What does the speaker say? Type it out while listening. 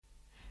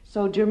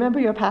So do you remember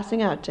your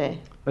passing out day?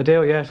 I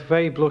do, yes.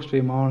 Very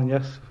blustery morning,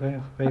 yes. Very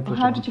blustery.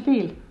 How did you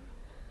feel?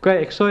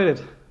 Great, excited.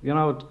 You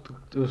know,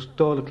 there was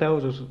dull, the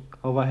clouds was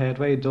overhead,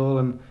 very dull,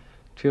 and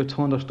a few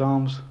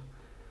thunderstorms.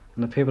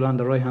 And the people on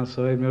the right hand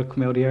side, we were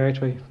coming out of the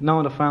archway.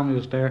 Knowing the family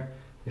was there,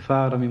 my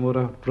father, my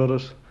mother,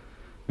 brothers,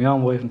 my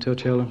own wife and 2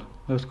 children.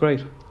 It was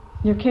great.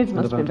 Your kids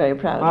must have been very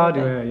proud. Oh,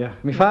 they were, yeah.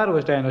 My father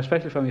was there, and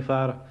especially for my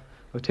father. I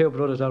have 2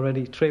 brothers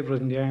already, 3 brothers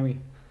in the army.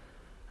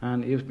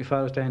 And my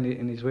father was there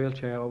in his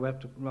wheelchair, all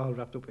wrapped up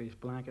in his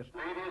blanket.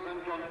 Ladies and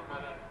gentlemen,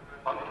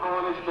 on the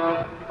Polish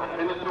guest and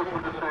Minister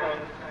for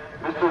Defence,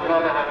 Mr.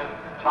 Lebanon,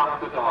 top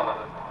the dollar.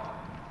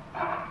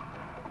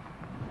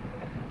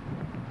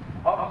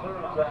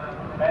 Officers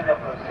and men of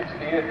the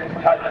 68th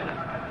Battalion,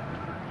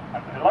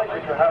 I'm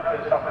delighted to have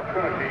this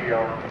opportunity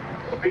of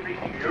speaking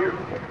to you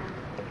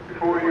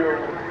before you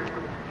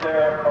from the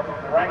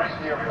ranks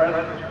here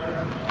present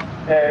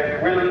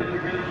will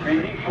be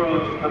equal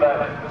to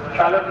that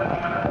challenge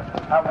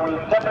and will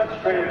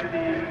demonstrate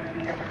the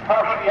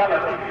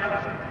impartiality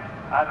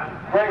and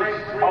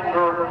grace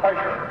under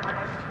pressure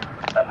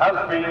that has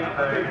been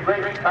the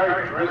great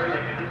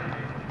characteristic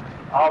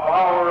of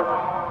our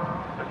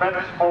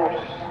Defence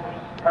Force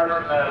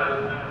personnel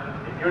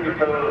in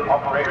UNIFIL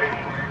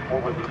operations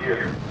over the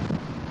years.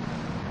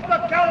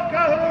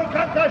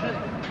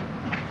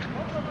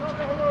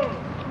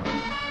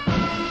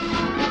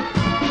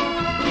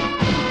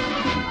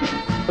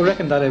 I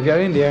reckon that if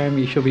you're in the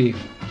army, you should be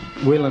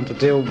willing to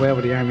do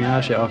whatever the army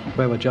asks you or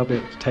whatever job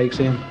it takes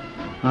in.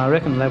 And I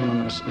reckon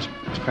Lebanon is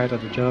part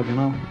of the job, you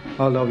know,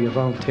 although you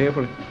volunteer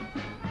for it.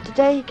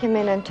 Today he came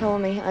in and told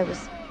me I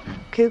was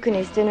cooking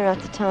his dinner at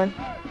the time.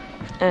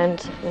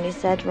 And when he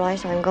said,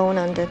 right, I'm going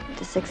on the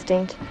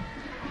 16th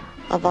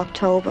of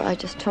October, I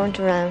just turned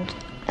around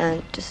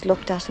and just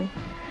looked at him.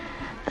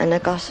 And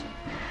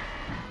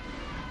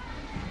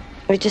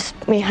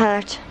my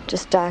heart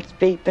just started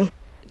beeping.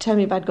 Tell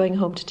me about going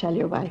home to tell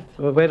your wife.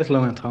 I waited till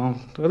I went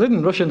home. I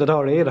didn't rush in the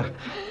door either.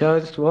 You know,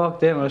 I just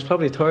walked in. I was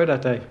probably tired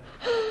that day.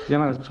 You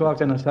know, I just walked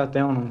in and sat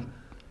down and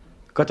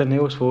got the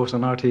news first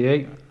on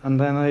RT8. And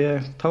then I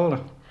told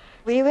her.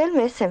 We will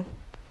miss him.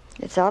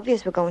 It's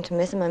obvious we're going to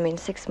miss him. I mean,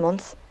 6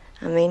 months.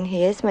 I mean,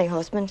 he is my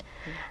husband.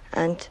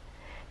 And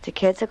the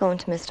kids are going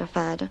to miss their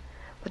father.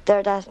 But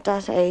they're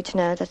that age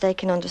now that they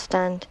can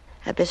understand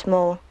a bit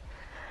more.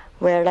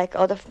 Where, like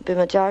the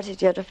majority of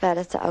the other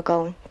fellas that are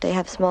going, they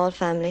have small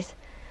families.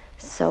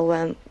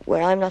 So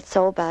where I'm not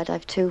so bad, I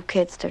have 2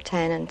 kids, they're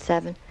 10 and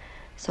 7.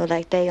 So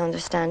like they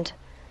understand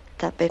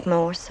that bit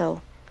more,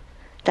 so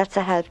that's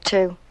a help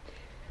too.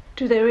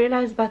 Do they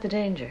realise about the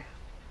danger?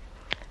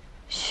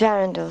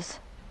 Sharon does,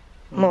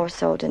 more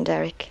so than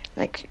Derek.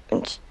 Like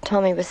when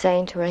Tommy was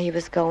saying to her he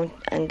was going,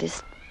 and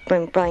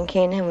when Brian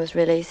Keenan was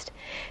released,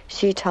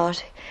 she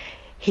thought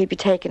he'd be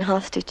taken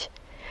hostage.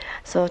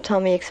 So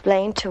Tommy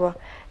explained to her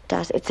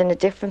that it's in a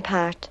different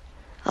part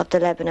of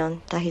the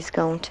Lebanon that he's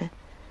going to.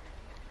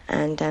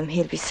 And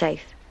he'll be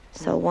safe.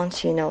 So once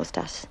she knows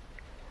that.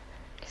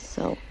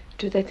 So.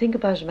 Do they think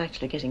about him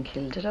actually getting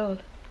killed at all?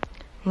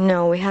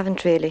 No, we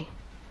haven't really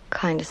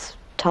kind of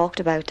talked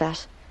about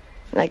that.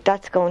 Like,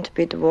 that's going to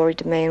be the worry,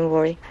 the main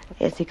worry.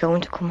 Is he going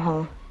to come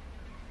home?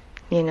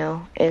 You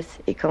know, is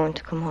he going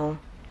to come home?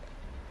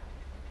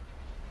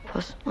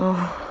 But,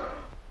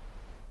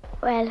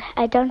 Well,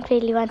 I don't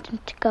really want him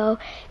to go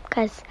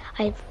because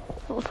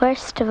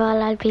first of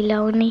all, I'll be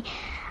lonely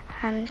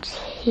and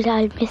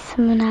I'll miss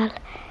him and all.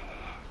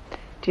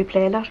 Do you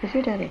play a lot with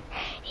your daddy?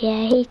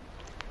 Yeah, he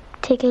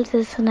tickles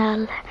us and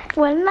all.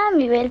 Well,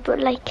 Mammy will, but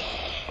like,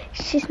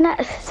 she's not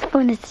as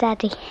fun as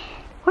Daddy.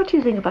 What do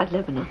you think about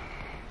Lebanon?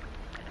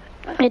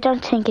 I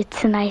don't think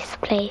it's a nice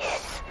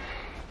place.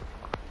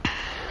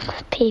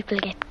 People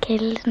get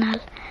killed and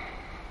all.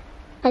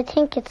 I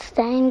think it's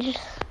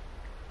dangerous.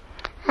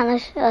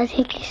 And I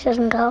think he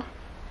shouldn't go.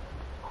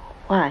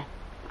 Why?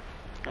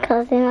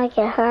 Because he might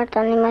get hurt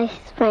and he might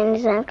sprain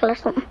his ankle or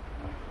something.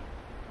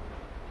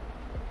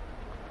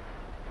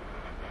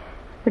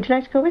 Would you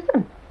like to go with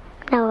them?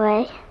 No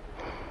way.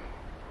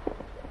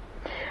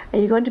 Are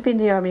you going to be in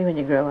the army when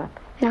you grow up?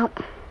 No.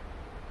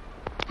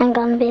 I'm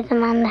going to be the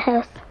man in the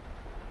house.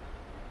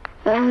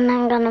 And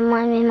I'm going to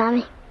mind me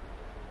Mammy.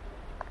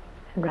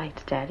 And write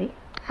to Daddy?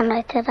 And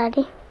write to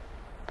Daddy.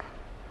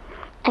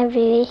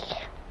 Every week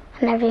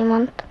and every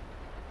month.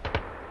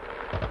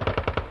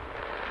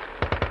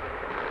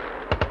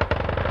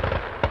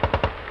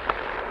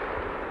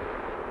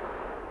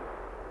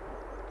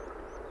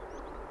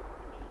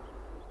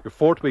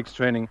 Your 4th week's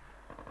training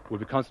will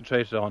be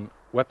concentrated on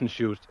weapon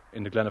shoot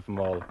in the Glenafon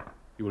Mall.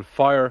 You will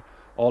fire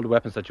all the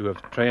weapons that you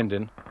have trained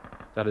in.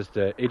 That is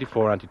the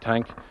 84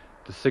 anti-tank,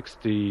 the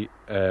 60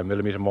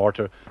 millimeter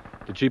mortar,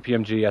 the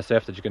GPMG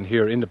SF that you can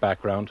hear in the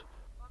background.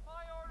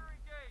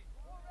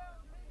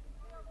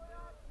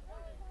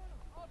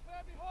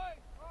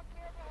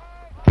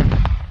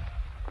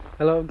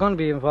 Hello, I'm going to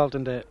be involved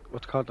in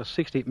what's called the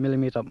 60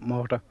 millimeter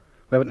mortar.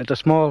 It's a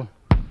small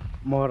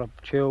mortar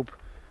tube.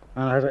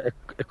 And I have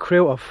a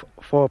crew of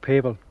 4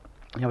 people.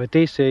 You have a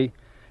DC,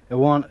 a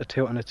 1, a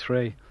 2 and a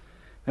 3.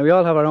 Now, we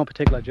all have our own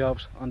particular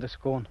jobs on this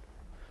gun.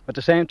 But at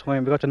the same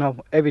time, we've got to know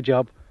every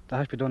job that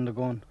has to be done on the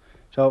gun.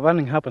 So if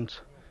anything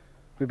happens,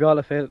 we'll be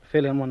able to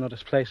fill in one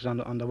another's places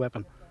on the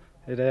weapon.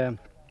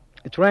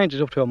 Its range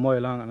is up to a mile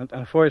long, and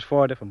it fires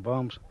 4 different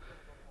bombs.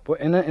 But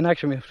in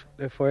action,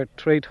 we fire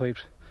 3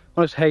 types.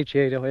 One is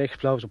HE, the high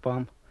explosive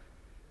bomb.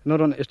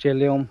 Another one is the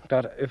Leon,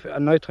 that if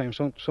at night time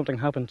something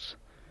happens,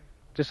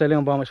 this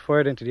Leon bomb is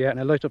fired into the air and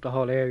it lights up the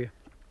whole area.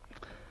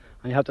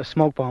 And you have the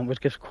smoke bomb, which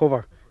gives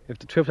cover. If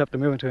the troops have to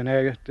move into an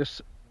area,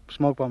 this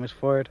smoke bomb is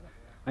fired,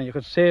 and you're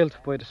concealed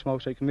by the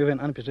smoke, so you can move in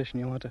any position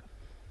you want to.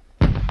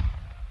 You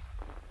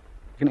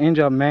can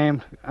injure,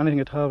 maim, anything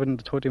at all within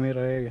the 30-metre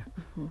area.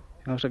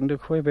 So it can do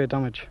quite a bit of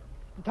damage.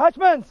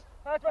 Detachments!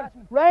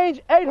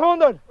 Range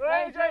 800!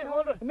 Range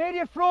 800!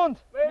 Immediate front!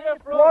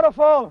 Immediate front!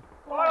 Waterfall!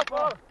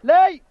 Waterfall!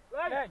 Lay!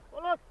 Lay!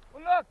 One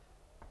look!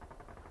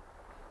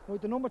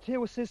 Right, the number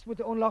 2 assists with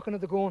the unlocking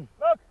of the gun.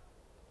 Look!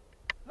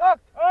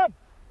 On!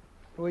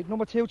 Right,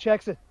 number 2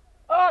 checks it.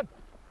 On!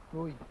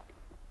 Right.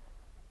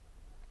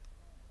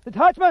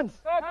 Detachments!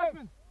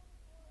 Detachment!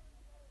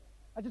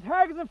 At the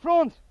targets in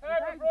front.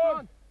 Target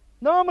front!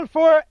 Normal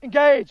fire,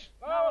 engage.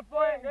 Normal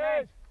fire,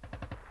 engage!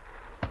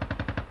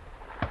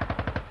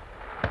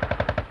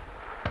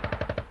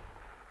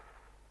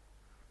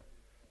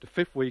 The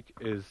 5th week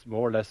is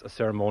more or less a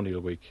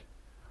ceremonial week.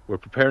 We're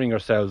preparing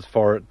ourselves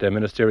for the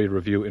ministerial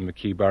review in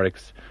McKee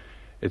Barracks.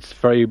 It's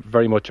very,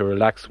 very much a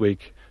relaxed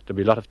week. There'll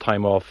be a lot of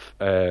time off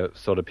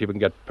so that people can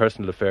get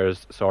personal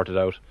affairs sorted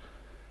out.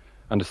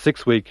 And the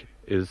 6th week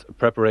is a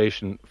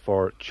preparation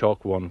for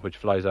Chalk 1, which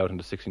flies out on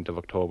the 16th of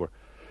October.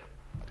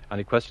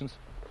 Any questions?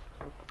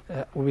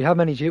 Will we have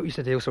many duties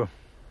to do, sir?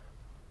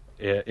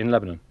 In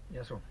Lebanon?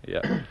 Yes, sir.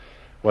 Yeah.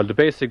 Well, the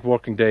basic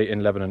working day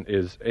in Lebanon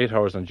is 8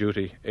 hours on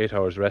duty, 8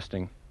 hours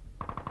resting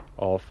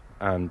off,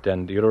 and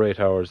then the other 8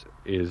 hours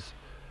is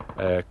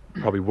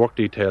probably work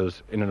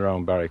details in and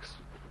around barracks.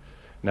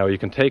 Now, you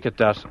can take it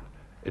that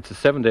it's a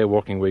 7-day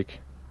working week.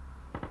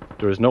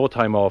 There is no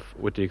time off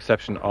with the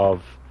exception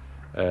of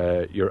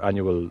your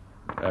annual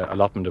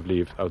allotment of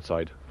leave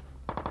outside.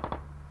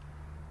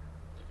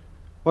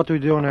 What do we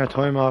do on our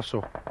time off,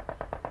 sir?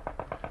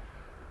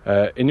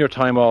 In your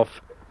time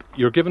off,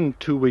 you're given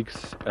 2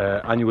 weeks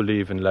annual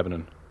leave in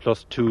Lebanon,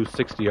 plus 2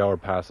 60-hour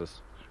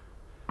passes.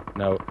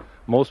 Now,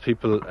 most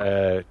people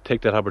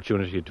take that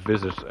opportunity to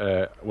visit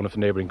one of the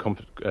neighbouring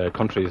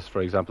countries,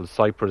 for example,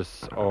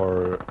 Cyprus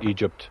or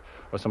Egypt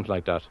or something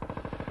like that.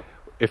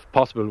 If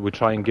possible, we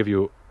try and give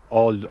you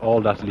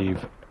all that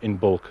leave in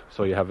bulk,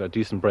 so you have a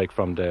decent break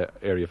from the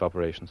area of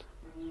operations.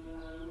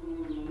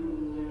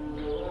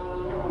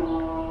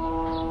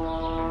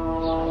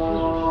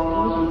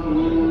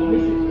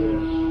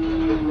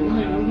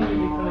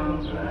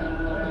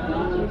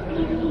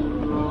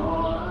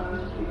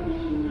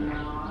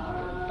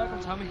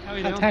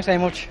 Thanks very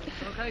much.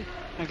 Okay.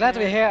 I'm glad to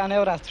be here and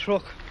out of that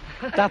truck,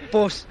 that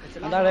bus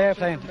and that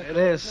airplane. It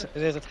is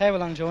a terrible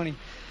long journey.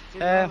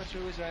 Now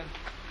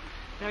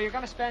you're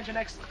going to spend your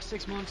next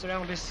 6 months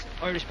around this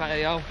Irish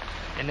AO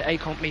in the A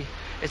company.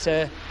 It's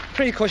a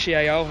pretty cushy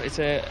AO. It's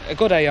a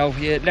good AO.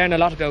 You learn a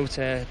lot about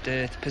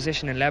the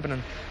position in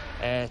Lebanon.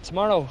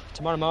 Tomorrow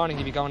morning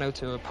you'll be going out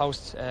to a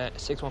post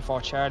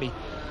 614 Charlie.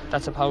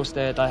 That's a post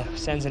that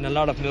sends in a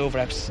lot of move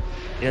reps.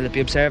 You'll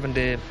be observing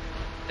the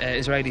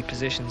Israeli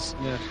positions.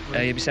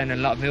 You'll be sending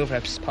a lot of move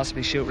reps,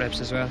 possibly shoot reps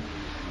as well.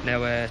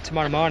 Now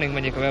tomorrow morning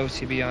when you go out,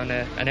 you'll be on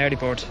an early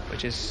bird,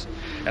 which is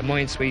a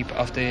mine sweep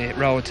of the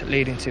road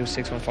leading to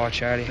 614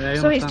 Charlie.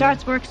 So he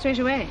starts work straight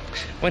away?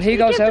 When he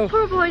goes out, the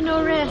poor boy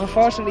no rest.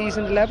 Unfortunately he's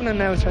in Lebanon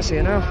now, especially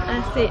you know.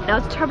 I see. Now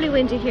it's terribly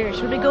windy here.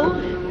 Should we go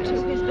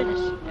to his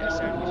village? Yes,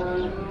 sir.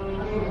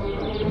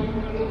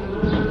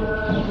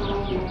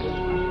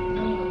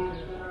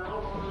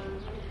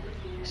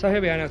 So here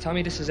we are now,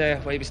 Tommy. This is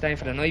where you'll be staying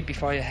for the night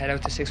before you head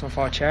out to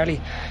 614 Charlie.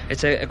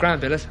 It's a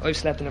grand billet. I've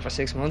slept in it for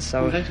 6 months,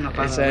 so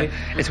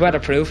it's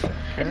weatherproof.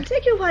 It'll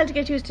take you a while to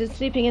get used to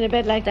sleeping in a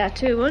bed like that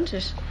too, won't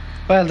it?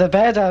 Well, the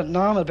bed are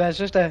normal beds,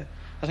 just I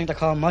think they're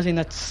called mozzie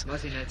nets.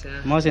 Mozzie nets,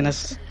 yeah. Mozzie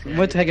nets.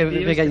 Might take a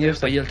bit getting used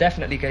to. But you'll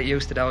definitely get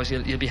used to those.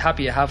 You'll be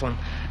happy you have one.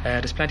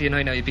 There's plenty of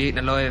night now. You'll be eating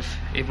alive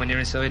even when you're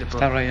inside it. But is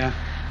that right? Yeah.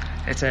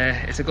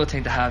 It's a good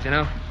thing to have, you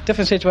know.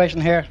 Different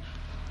situation here.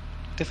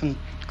 Different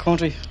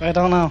country. I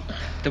don't know.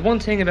 The one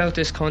thing about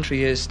this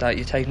country is that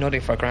you take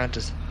nothing for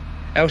granted.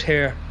 Out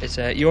here, it's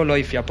your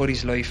life, your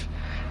buddy's life.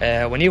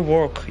 When you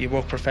work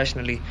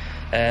professionally.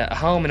 At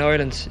home in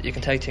Ireland, you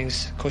can take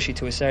things cushy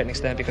to a certain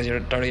extent because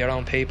they're your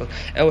own people.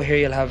 Out here,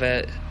 you'll have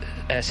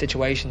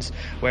situations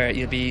where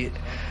you'll be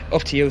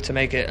up to you to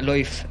make a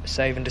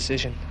life-saving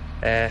decision.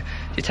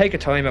 You take your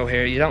time out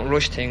here. You don't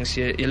rush things.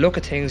 You look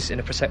at things in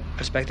a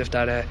perspective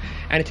that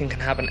anything can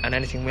happen and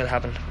anything will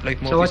happen.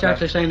 So what you're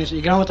actually saying is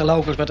you get on with the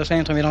locals, but at the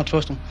same time you don't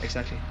trust them.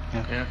 Exactly.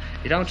 Yeah.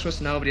 You don't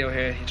trust nobody out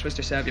here. You trust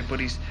yourself, your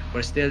buddies,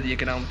 but still you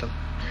get on with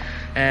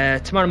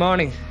them. Tomorrow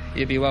morning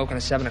you'll be woken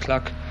at 7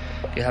 o'clock.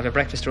 You'll have your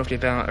breakfast roughly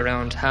about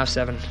around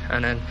 7:30,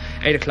 and then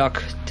 8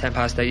 o'clock, 10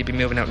 past 8, you'll be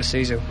moving out to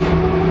Sisu.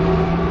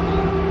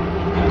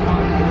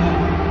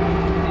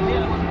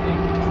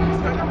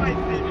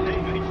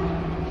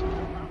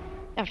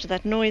 after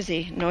that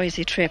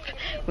noisy trip,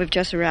 we've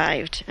just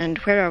arrived. And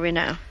where are we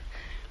now?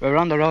 We're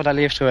on the road that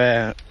leads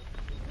to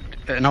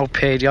an OP,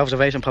 the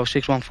observation post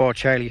 614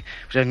 Charlie,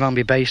 which is going to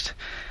be based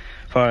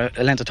for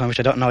a length of time which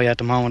I don't know yet at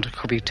the moment. It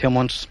could be 2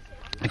 months,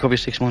 it could be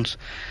 6 months.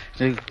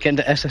 So getting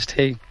the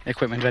SST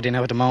equipment ready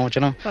now at the moment,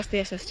 you know. What's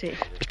the SST?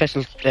 The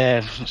special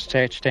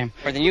search team.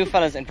 For the new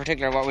fellas in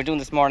particular, what we're doing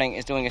this morning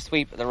is doing a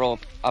sweep of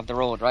the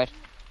road, right?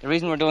 The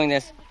reason we're doing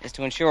this is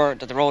to ensure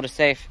that the road is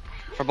safe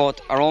for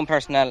both our own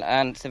personnel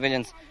and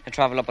civilians to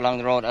travel up along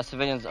the road, as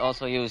civilians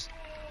also use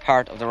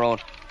part of the road.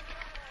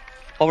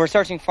 What we're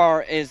searching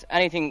for is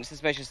anything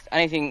suspicious,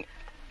 anything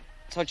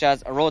such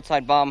as a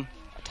roadside bomb,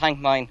 a tank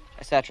mine,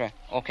 etc.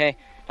 Okay?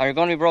 Now you're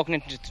going to be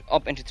broken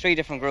up into 3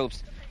 different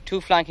groups,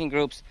 2 flanking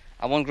groups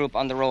and 1 group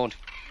on the road.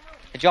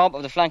 The job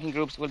of the flanking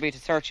groups will be to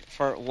search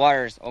for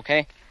wires,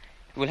 okay?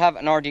 You will have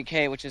an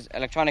RDK, which is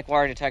electronic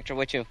wire detector,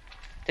 with you.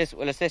 This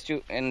will assist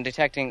you in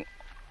detecting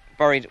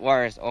buried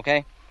wires,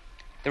 okay?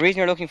 The reason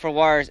you're looking for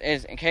wires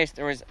is in case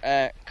there is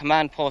a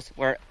command post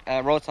where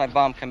a roadside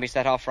bomb can be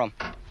set off from,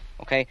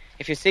 okay?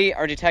 If you see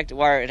or detect a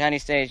wire at any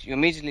stage, you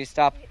immediately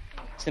stop,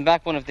 send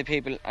back one of the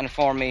people and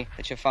inform me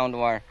that you've found the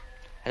wire.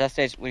 At that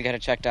stage, we'll get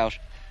it checked out.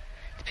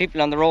 The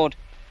people on the road,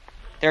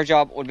 their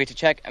job would be to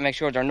check and make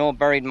sure there are no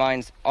buried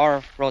mines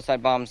or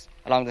roadside bombs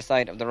along the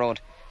side of the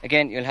road.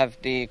 Again, you'll have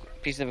the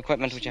pieces of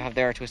equipment which you have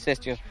there to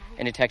assist you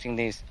in detecting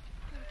these.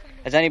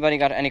 Has anybody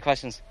got any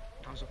questions?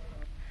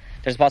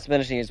 There's a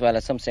possibility as well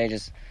at some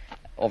stages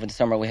over the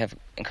summer we have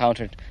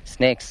encountered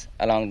snakes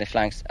along the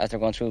flanks as they're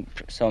going through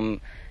some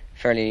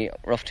fairly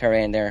rough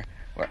terrain there,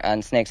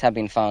 and snakes have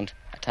been found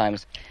at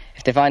times.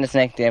 If they find a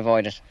snake, they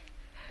avoid it,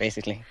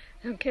 basically.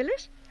 And kill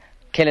it?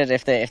 Kill it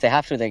if they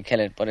have to, they kill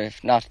it, but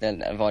if not,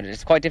 they'll avoid it.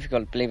 It's quite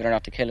difficult, believe it or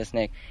not, to kill a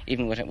snake,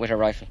 even with a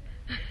rifle,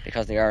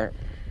 because they are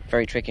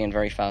very tricky and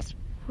very fast.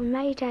 When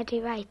my daddy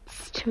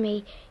writes to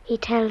me, he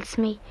tells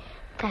me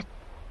that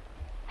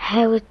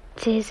how it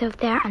is up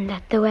there and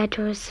that the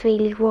weather is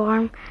really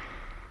warm.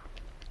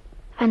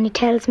 And he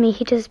tells me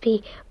he does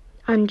be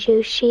on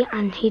duty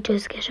and he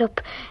does get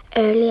up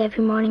early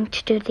every morning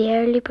to do the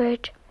early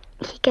bird.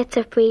 He gets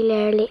up really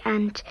early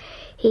and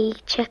he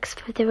checks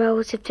for the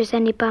roads if there's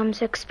any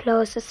bombs or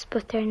explosives,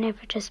 but there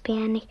never just be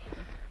any.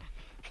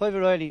 Private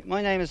Riley,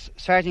 my name is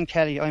Sergeant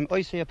Kelly. I'm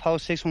IC at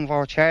Post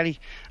 614 Charlie,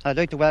 and I'd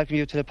like to welcome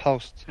you to the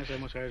post. Thanks very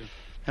much, Sergeant.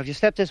 Now, if you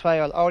step this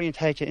way, I'll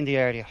orientate you in the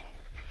area.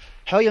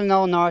 How you'll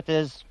know north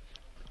is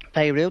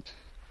Beirut.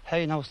 How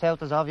you know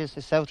south is obvious,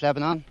 is South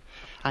Lebanon.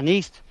 And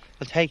east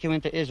will take you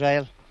into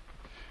Israel.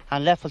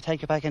 And left will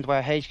take you back into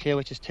our HQ,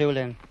 which is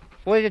Tulin.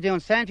 While you're doing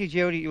sentry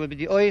duty, you will be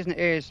the eyes and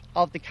ears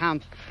of the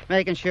camp,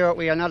 making sure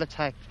we are not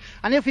attacked.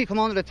 And if we come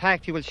under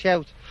attack, you will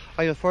shout,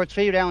 or you'll fire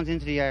 3 rounds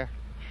into the air.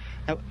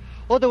 Now,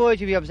 otherwise,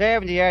 you'll be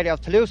observing the area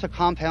of Toulouse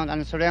compound and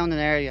the surrounding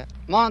area.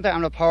 Monitor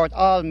and report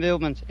all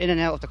movement in and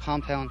out of the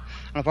compound,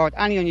 and report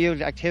any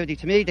unusual activity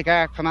to me, the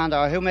guard commander,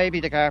 or who may be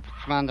the guard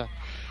commander.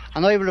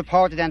 And I will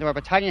report it then to our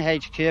battalion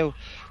HQ,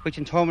 which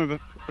in turn will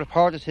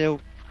report it to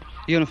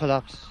UNIFIL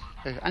Ops.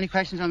 Any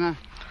questions on that?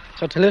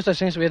 So Toulouse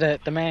seems to be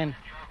the main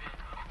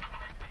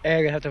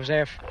area you have to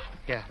observe.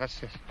 Yeah,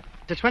 that's it.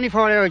 The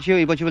 24-hour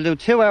duty, but you will do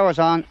 2 hours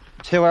on,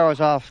 2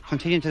 hours off,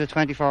 continuing to the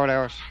 24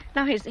 hours.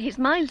 Now, he's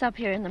miles up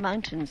here in the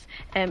mountains.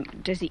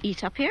 Does he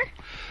eat up here?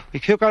 We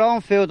cook our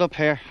own food up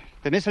here.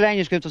 The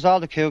miscellaneous group does all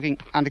the cooking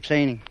and the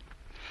cleaning.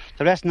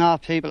 The rest and all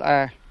people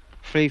are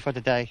free for the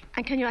day.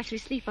 And can you actually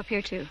sleep up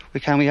here too? We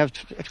can. We have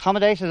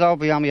accommodations over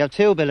beyond. We have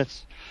 2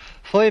 billets.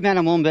 5 men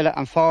in 1 billet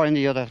and 4 in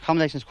the other.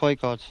 Accommodation is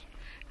quite good.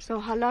 So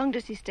how long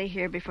does he stay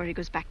here before he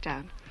goes back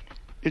down?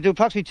 You do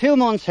approximately 2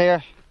 months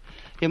here.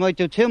 You might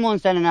do 2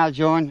 months then in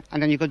Aljourn,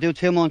 and then you could do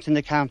 2 months in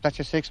the camp. That's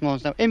your 6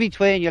 months. Now, in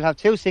between, you'll have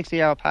 2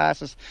 60-hour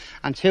passes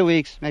and 2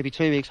 weeks, maybe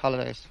 3 weeks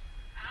holidays.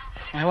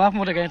 And how often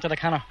would I get into the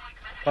canner?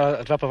 Or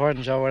a drop of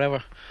orange or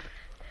whatever?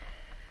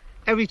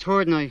 Every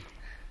third night,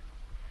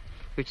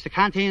 which the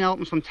canteen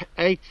opens from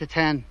 8 to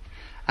 10,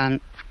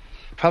 and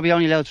probably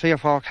only allowed 3 or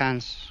 4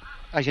 cans.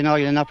 As you know,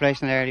 you're in an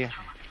operational area.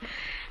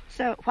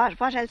 So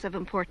what else of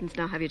importance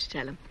now have you to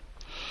tell him?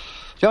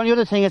 The only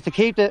other thing is to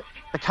keep the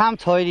camp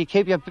tidy,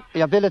 keep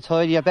your billet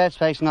tidy, your bed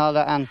space and all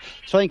that, and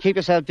try and keep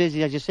yourself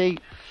busy. As you see,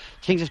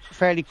 things are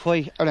fairly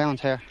quiet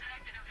around here.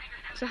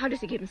 So how does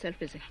he keep himself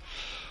busy?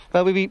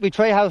 Well, we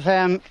try to have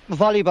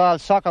volleyball,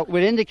 soccer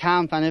within the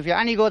camp, and if you're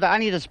any good at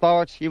any of the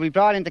sports, you'll be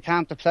brought into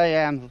camp to play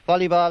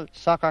volleyball,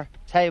 soccer,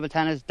 table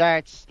tennis,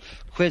 darts,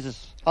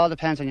 quizzes. All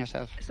depends on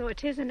yourself. So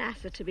it is an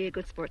asset to be a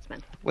good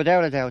sportsman?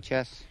 Without a doubt,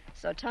 yes.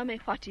 So tell me,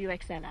 what do you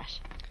excel at?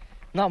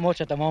 Not much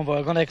at the moment, but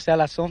we're going to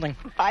excel at something.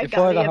 I've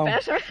got to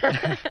get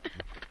better.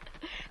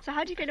 So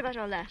how do you feel about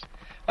all that?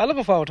 I'm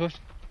looking forward to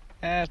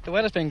it. The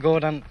weather's been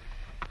good, and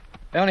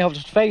I only hope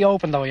it's very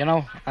open though, you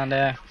know, and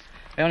I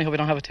only hope we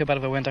don't have too bad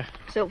of a winter.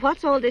 So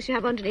what's all this you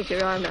have underneath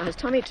your arm now? Has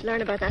Tommy to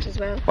learn about that as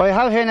well? What I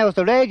have here now is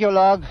the radio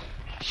log,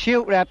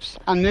 shoot reps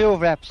and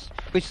move reps,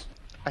 which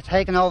are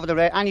taken over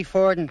any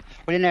fording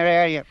within their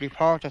area,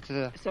 reported to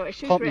the So a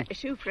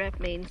shoot rep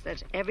means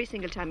that every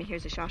single time he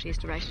hears a shot he has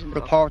to write it in the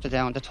book. Report it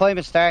down, the time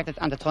it started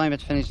and the time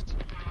it finished.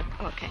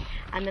 Okay.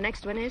 And the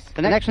next one is?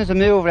 The next one is a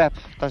move rep.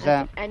 There's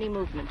any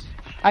movement?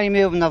 Any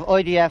movement of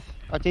IDF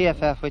or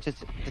DFF, which is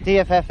the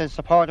DFF is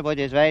supported by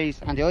the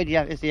Israelis, and the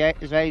IDF is the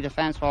Israeli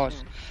Defence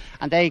Force,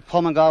 and they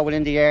come and go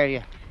within the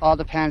area. All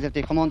depends if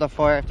they come under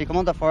fire. If they come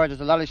under fire,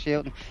 there's a lot of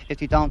shooting. If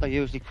they don't, they're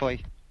usually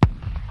quiet.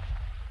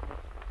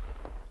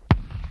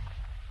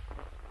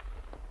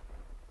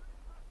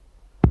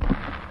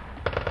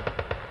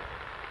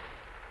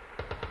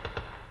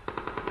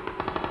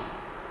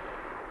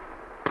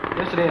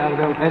 Yesterday at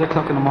about 8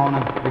 o'clock in the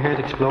morning, we heard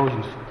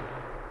explosions.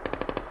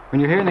 When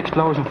you hear an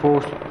explosion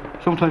first,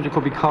 sometimes it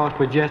could be caused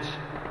by jets,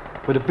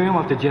 by the boom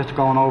of the jets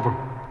going over.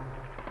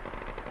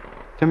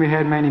 Then we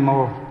heard many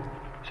more,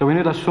 so we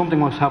knew that something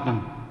was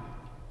happening.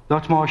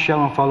 Lots more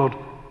shelling followed,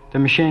 the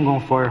machine gun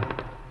fire.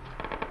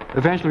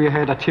 Eventually we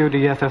heard that 2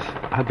 DFF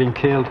had been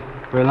killed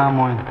by a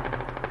landmine,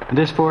 and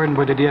this firing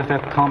by the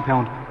DFF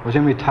compound was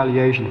in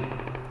retaliation.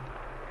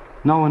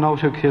 No one knows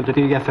who killed the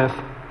DFF,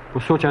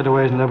 but such are the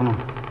ways in Lebanon.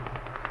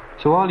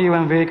 So all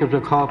UN vehicles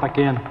were called back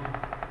in,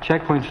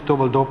 checkpoints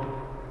doubled up,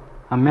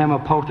 and men were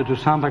posted to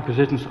sandbag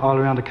positions all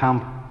around the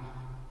camp.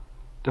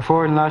 The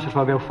firing lasted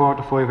for about 4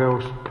 to 5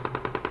 hours.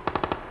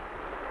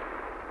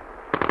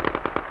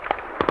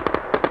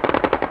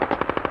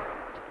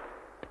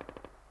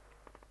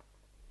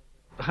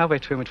 Halfway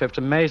through my trip, it's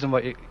amazing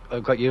what I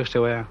got used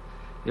to.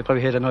 You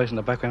probably hear the noise in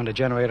the background, the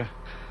generator.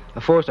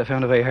 At first I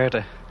found it very hard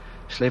to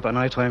sleep at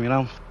night time, you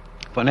know,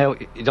 but now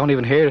you don't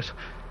even hear it.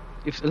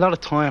 It's a lot of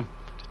time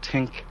to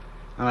think,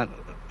 and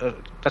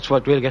that's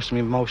what really gets to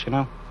me most, you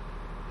know.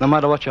 No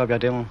matter what job you're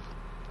doing,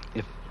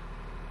 you've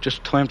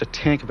just time to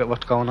think about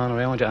what's going on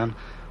around you and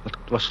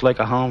what's like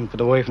at home, but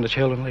away from the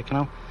children, like, you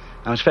know.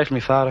 And especially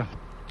my father,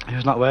 he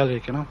was not well,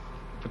 like, you know.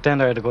 But then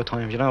there are the good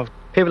times, you know.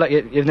 People that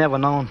you've never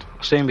known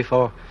or seen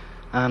before.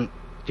 And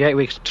the 8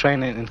 weeks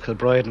training in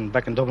Kilbride and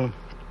back in Dublin,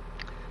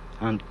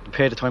 and the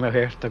period of time out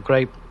here, they're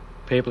great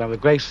people,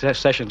 and great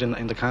sessions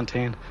in the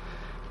canteen,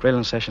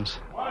 brilliant sessions.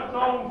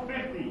 Zone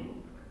 50.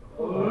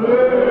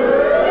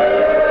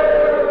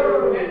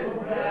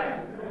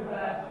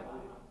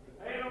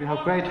 We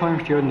have great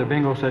times during the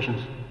bingo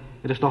sessions.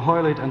 It is the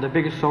highlight and the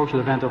biggest social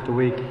event of the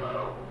week.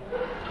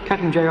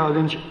 Captain J.R.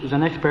 Lynch is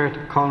an expert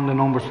at calling the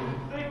numbers.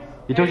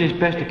 He does his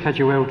best to catch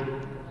you out.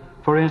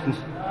 For instance,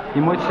 he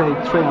might say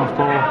 3 and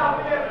 4,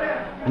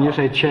 and you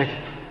say check,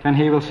 then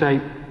he will say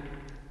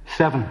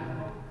 7,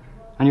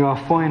 and you are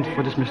fined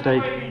for this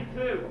mistake.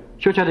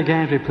 Such are the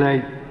games we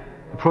play.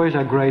 The prizes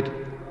are great.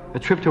 A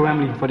trip to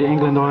Wembley for the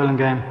England-Ireland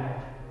game,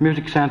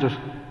 music centres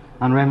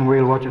and Raymond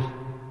wheel watches.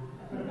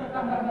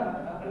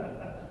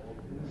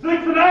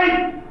 6 and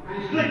 8!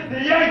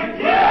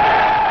 68! Yeah!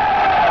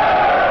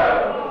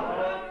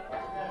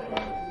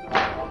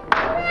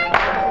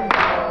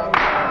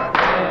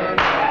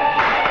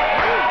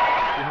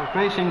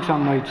 Great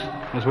sing-song nights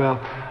as well.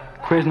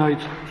 Quiz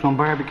nights, some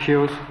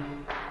barbecues,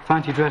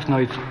 fancy dress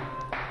nights,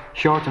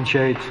 shorts and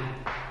shades.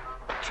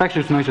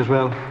 Tracksuits nights as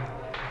well.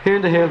 Here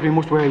in the hills we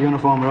must wear a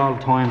uniform at all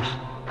times,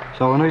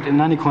 so a night in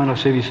any kind of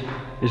cities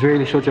is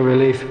really such a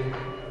relief,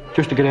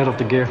 just to get out of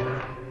the gear.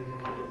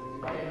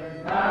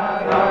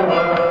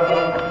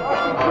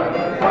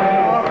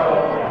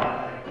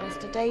 As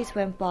the days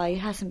went by, it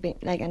hasn't been,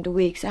 like, and the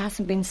weeks, it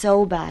hasn't been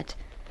so bad.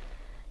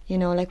 You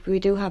know, like, we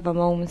do have our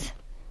moments.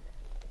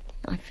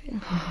 I feel.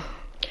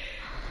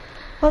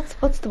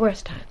 What's the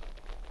worst time?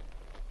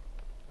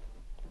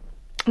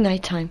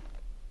 Night time.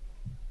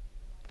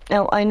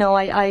 Now, I know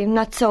I'm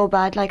not so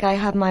bad, like, I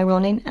have my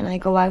running and I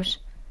go out.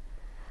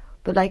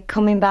 But, like,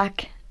 coming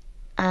back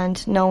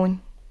and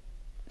knowing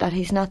that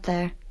he's not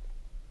there,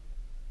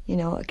 you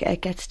know,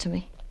 it gets to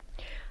me.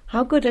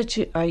 How good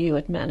are you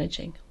at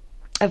managing?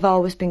 I've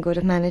always been good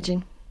at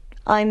managing.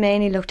 I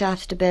mainly looked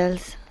after the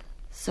bills,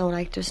 so,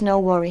 like, there's no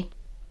worry.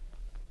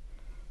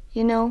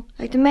 You know,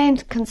 like, the main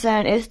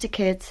concern is the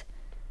kids.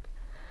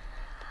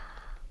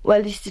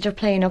 Well, they're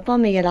playing up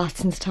on me a lot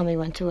since Tommy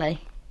went away,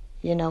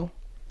 you know.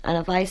 And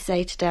if I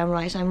say to them,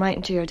 right, I'm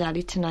writing to your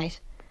daddy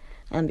tonight,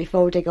 and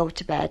before they go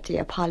to bed, they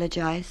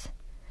apologise.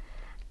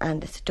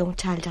 And they say, don't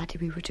tell daddy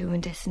we were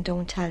doing this, and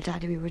don't tell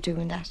daddy we were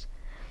doing that.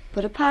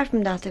 But apart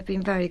from that, they've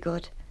been very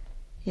good.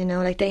 You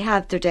know, like, they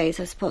have their days,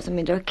 I suppose. I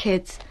mean, they're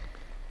kids.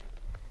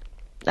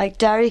 Like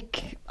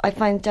Derek, I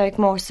find Derek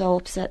more so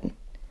upsetting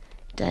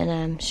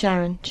than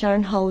Sharon.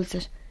 Sharon holds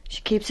it.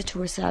 She keeps it to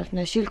herself.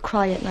 Now, she'll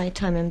cry at night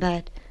time in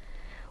bed.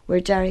 Where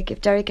Derek,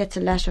 if Derek gets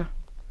a letter,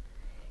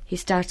 he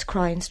starts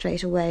crying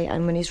straight away.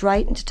 And when he's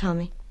writing to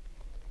Tommy,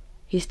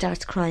 he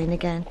starts crying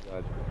again.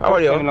 How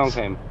are you? Been a long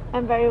time.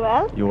 I'm very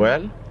well. You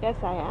well? Yes,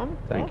 I am.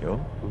 Thank you.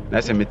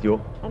 Nice to meet you.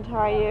 And how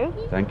are you?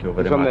 Thank you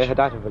very From much. the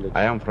Hadatta village.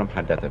 I am from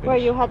Hadatta village. Where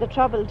you had the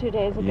trouble 2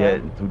 days ago. Yeah,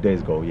 2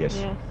 days ago, yes.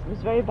 Yes, it was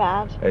very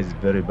bad. It's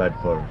very bad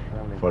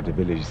for the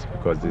village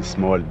because it's a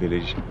small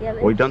village. Yeah,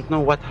 we don't know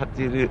what had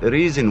the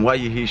reason why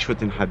he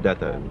shot in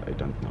Hadatta. I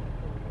don't know.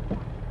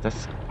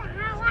 That's.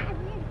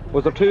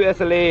 Was there 2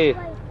 SLA?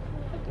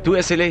 2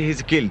 SLA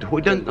he's killed.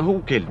 Who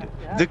killed?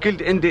 They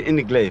killed in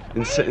the glaive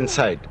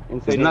inside.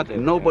 It's not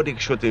nobody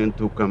shot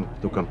into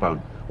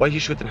compound. Why he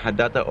shooting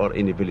Haddata or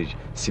any village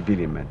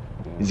civilian man?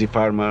 He's a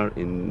farmer,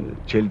 in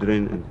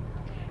children. And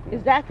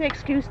Is that the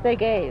excuse they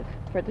gave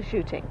for the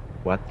shooting?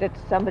 what? That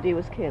somebody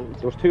was killed?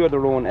 There was 2 of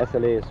their own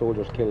SLA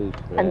soldiers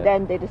killed. And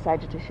then they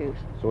decided to shoot.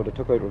 So they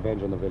took out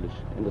revenge on the village,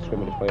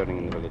 indiscriminate firing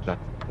in the village. That's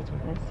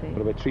right. I see.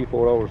 For about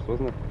 3-4 hours,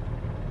 wasn't it?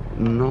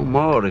 No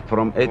more,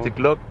 from 8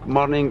 o'clock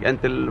morning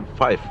until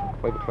 5.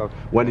 5 o'clock.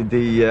 When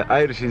the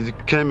Irish is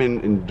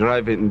coming and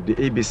driving the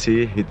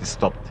ABC, he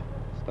stopped.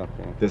 Stopped,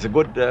 yeah. There's a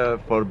good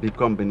for big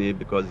company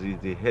because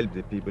they help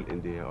the people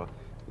in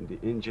the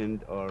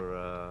engine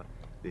or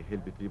they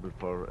help the people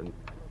for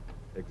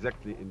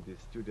exactly in the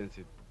students.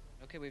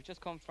 Okay, we've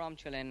just come from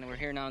Chillin and we're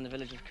here now in the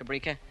village of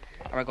Cabrica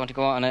and we're going to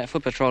go on a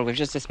foot patrol. We've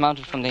just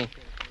dismounted from the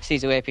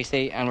CISO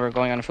APC and we're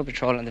going on a foot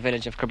patrol in the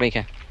village of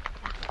Cabrica.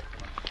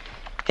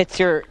 It's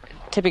your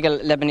typical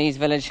Lebanese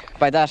village.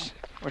 By that,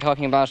 we're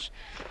talking about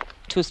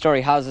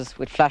 2-story houses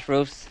with flat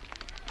roofs,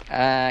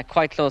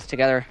 quite close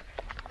together,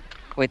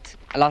 with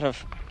a lot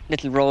of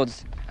little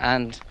roads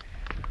and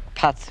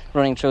paths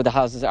running through the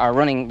houses, or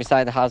running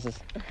beside the houses.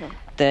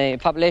 The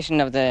population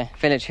of the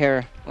village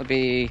here would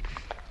be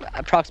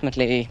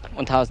approximately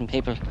 1,000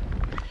 people.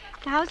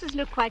 The houses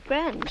look quite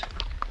grand.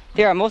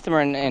 They are, most of them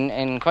are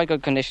in quite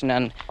good condition,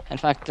 and in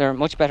fact they're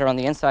much better on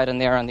the inside than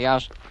they are on the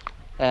out.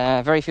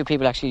 Very few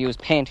people actually use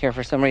paint here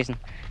for some reason.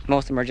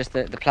 Most of them are just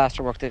the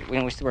plaster work that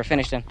we're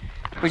finished in.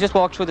 We just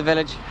walk through the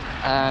village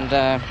and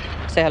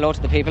say hello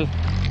to the people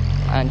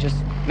and just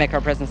make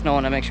our presence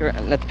known and make sure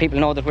let the people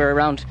know that we're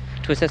around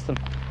to assist them.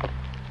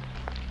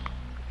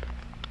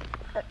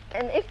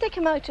 And if they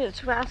come out to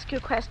ask you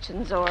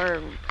questions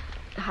or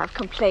have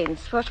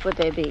complaints, what would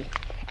they be?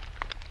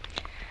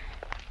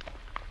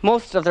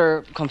 Most of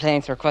their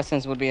complaints or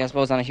questions would be, I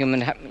suppose, on a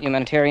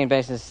humanitarian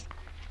basis.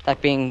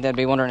 That being, they'd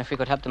be wondering if we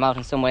could help them out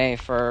in some way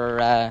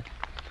for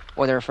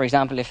whether, for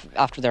example, if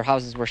after their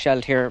houses were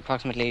shelled here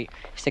approximately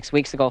 6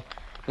 weeks ago,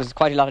 there was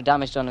quite a lot of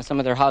damage done in some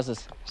of their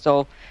houses.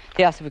 So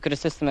they asked if we could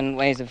assist them in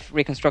ways of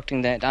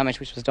reconstructing the damage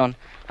which was done,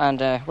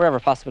 and wherever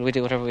possible we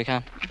do whatever we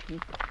can. Mm-hmm.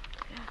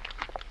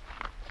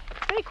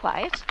 Very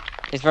quiet.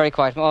 It's very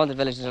quiet. All the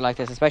villages are like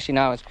this, especially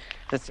now.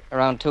 It's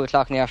around 2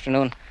 o'clock in the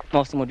afternoon.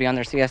 Most of them would be on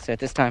their siesta at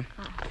this time.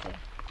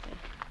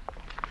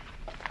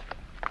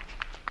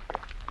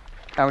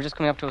 Now we're just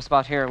coming up to a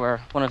spot here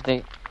where one of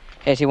the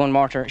 81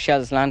 mortar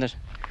shells landed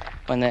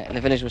when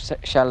the village was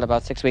shelled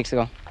about 6 weeks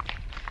ago.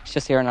 It's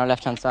just here on our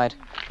left-hand side.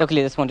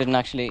 Luckily this one didn't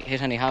actually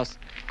hit any house,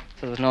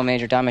 so there was no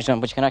major damage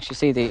done, but you can actually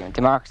see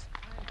the marks.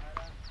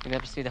 You'll be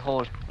able to see the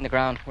hole in the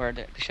ground where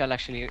the shell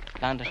actually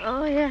landed.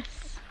 Oh, yes.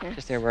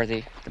 Just there where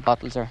the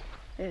bottles are.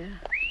 Yeah.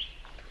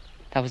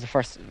 That was the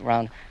first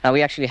round. Now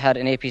we actually had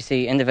an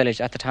APC in the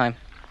village at the time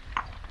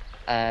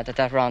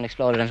that round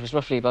exploded, and it was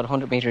roughly about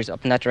 100 metres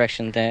up in that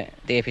direction, the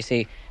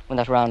APC, when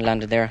that round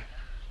landed there.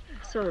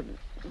 So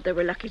they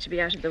were lucky to be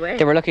out of the way.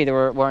 They were lucky they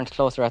weren't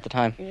closer at the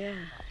time. Yeah.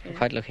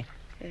 Quite lucky.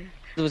 Yeah.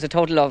 There was a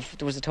total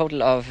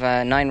of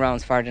 9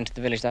 rounds fired into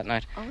the village that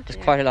night. Oh, There's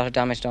quite a lot of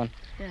damage done.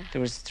 Yeah. There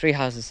was 3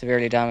 houses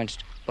severely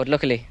damaged, but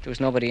luckily there was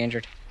nobody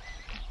injured.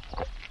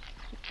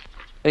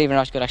 Believe it or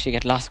not, you could actually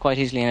get lost quite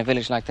easily in a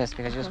village like this,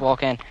 because you just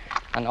walk in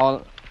and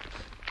all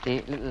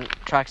the little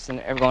tracks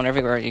and going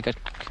everywhere, you get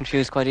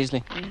confused quite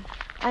easily. Yeah.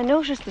 I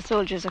noticed the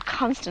soldiers are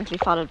constantly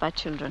followed by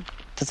children.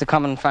 It's a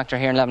common factor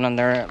here in Lebanon.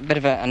 They're a bit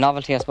of a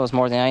novelty, I suppose,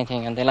 more than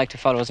anything, and they like to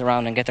follow us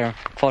around and get their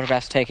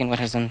photographs taken with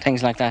us and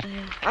things like that.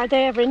 Are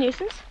they ever a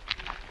nuisance?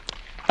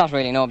 Not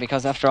really, no,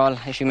 because after all,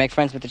 if you make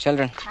friends with the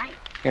children,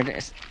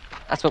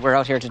 that's what we're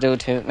out here to do,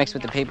 to mix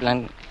with the people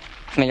and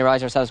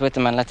familiarise ourselves with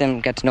them and let them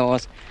get to know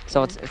us.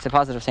 So it's a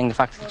positive thing, the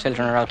fact that the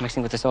children are out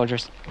mixing with the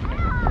soldiers.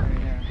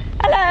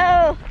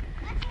 Hello!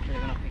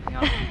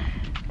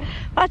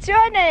 What's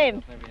your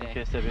name?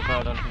 Actually,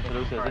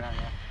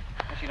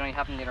 it only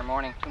happened the other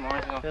morning, 2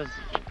 mornings ago.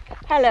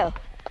 Hello.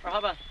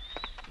 Marhaba.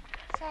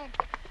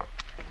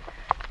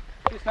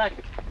 Who's snack?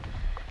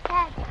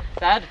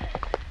 Sad.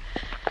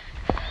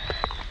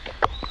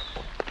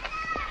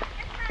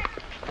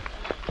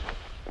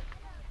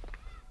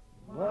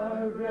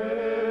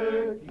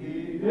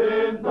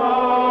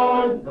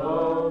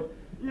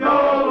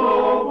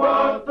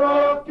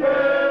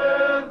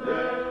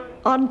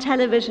 On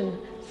television.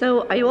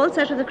 So, are you all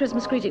set with the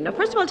Christmas greeting? Now,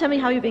 first of all, tell me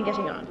how you've been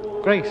getting on.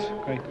 Great.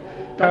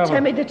 Now,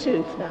 tell me the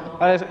truth now.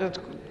 It's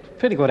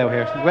pretty good out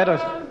here. The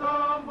weather's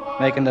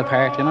making the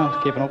part,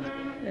 keeping up.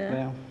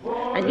 Yeah.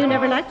 And you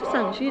never liked the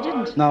sun, so you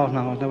didn't? No,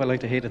 I never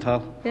liked the heat at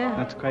all. Yeah.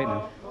 That's great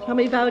now.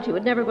 Tommy vowed he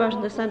would never go out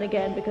in the sun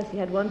again because he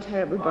had one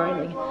terrible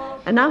burning.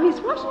 And now he's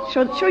what?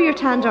 Show your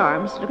tanned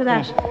arms. Look at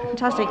that. Yeah.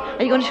 Fantastic.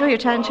 Are you going to show your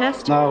tan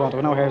chest? No, there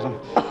were no hairs on.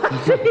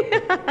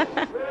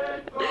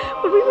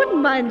 Well, we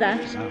wouldn't mind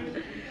that. No.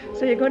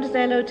 So you're going to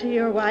say hello to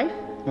your wife?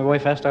 My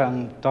wife Esther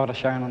and daughter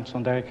Sharon and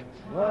son Derek.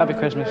 Happy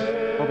Christmas.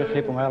 Hope you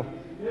keep them well.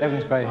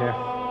 Everything's great here.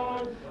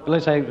 But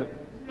let's say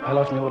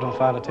hello to my mother and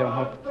father too, and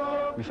hope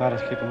my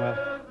father's keeping well.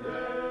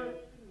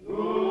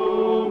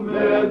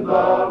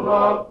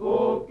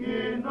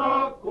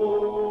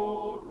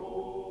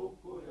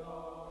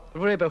 I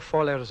write about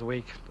 4 letters a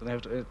week.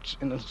 It's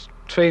in a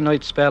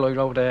 3-night spell, I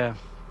wrote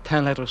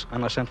 10 letters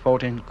and I sent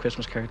 14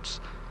 Christmas cards.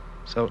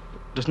 So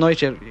there's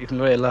nights you can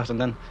write a lot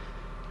and then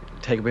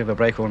take a bit of a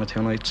break 1 or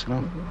 2 nights. You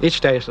know? Each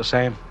day is the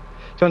same.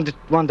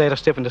 One day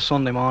that's different. The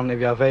Sunday morning, if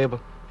you're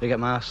available, you get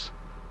mass.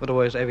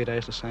 Otherwise, every day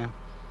is the same.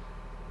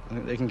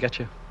 And they can get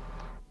you.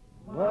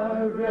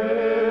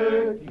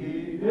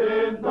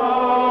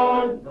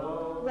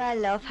 Well,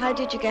 love, how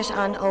did you get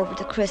on over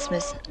the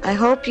Christmas? I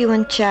hope you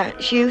and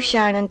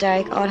Sharon and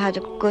Derek all had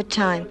a good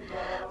time.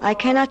 I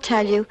cannot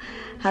tell you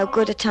how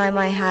good a time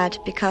I had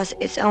because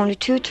it's only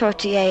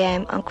 2:30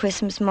 a.m. on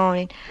Christmas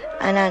morning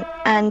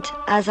and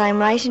as I'm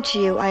writing to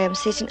you I am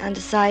sitting on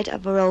the side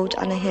of a road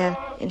on a hill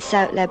in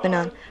South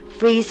Lebanon,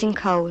 freezing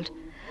cold.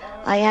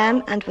 I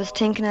am and was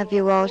thinking of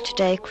you all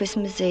today,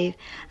 Christmas Eve,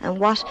 and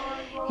what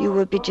you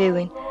would be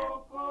doing.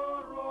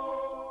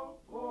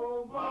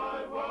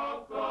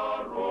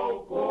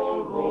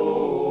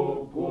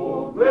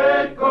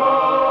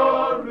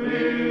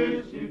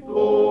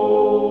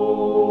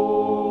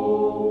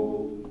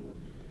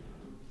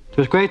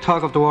 There's great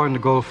talk of the war in the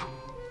Gulf.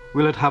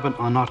 Will it happen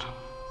or not?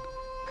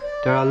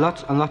 There are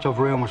lots and lots of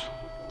rumours.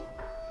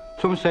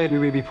 Some say we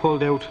will be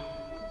pulled out.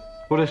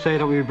 Others say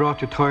that we will be brought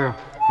to Tyre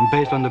and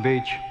based on the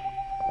beach.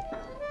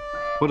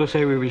 Others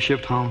say we will be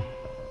shipped home.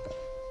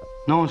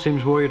 No one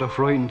seems worried or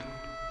frightened,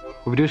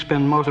 but we do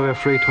spend most of our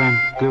free time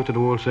glued to the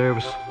World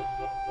Service.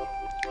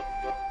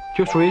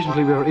 Just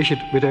recently we were issued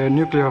with our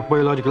nuclear,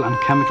 biological and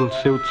chemical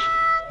suits,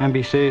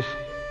 NBCs.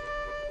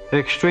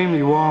 They're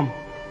extremely warm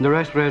and the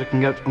respirator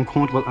can get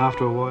uncomfortable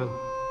after a while.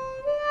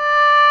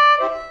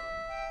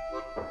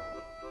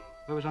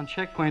 I was on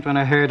checkpoint when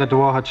I heard that the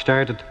war had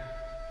started.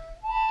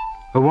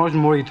 I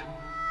wasn't worried,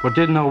 but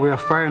did know we were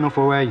far enough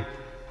away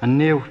and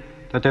knew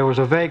that there was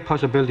a vague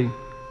possibility,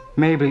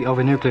 maybe of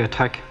a nuclear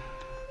attack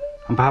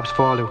and perhaps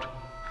fallout,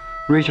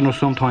 reaching us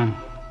sometime,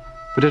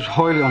 but it's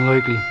highly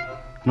unlikely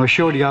and I was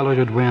sure the Allies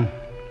would win.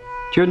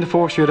 During the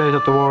first few days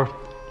of the war,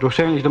 it was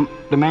certainly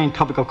the main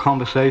topic of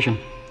conversation.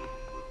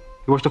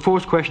 It was the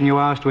first question you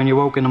asked when you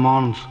woke in the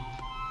mornings.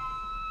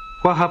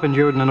 What happened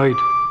during the night?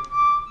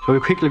 So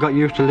we quickly got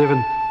used to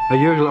living our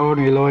usual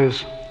ordinary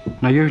lives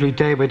and our usually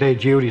day-by-day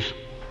duties.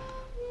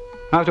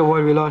 After a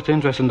while we lost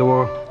interest in the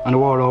war and the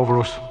war over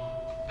us.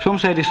 Some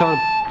say they saw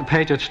the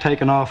Patriots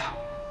taken off,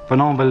 but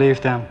no one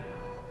believed them.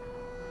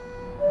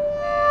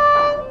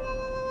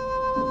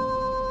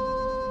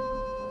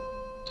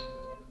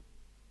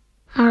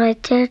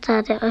 Alright, dear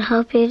Daddy, I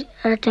hope you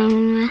are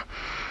doing well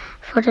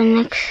for the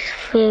next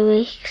few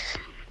weeks.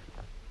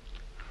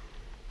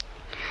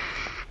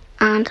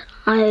 And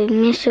I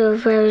miss you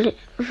very,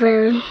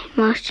 very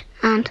much,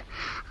 and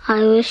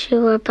I wish you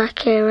were back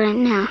here right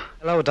now.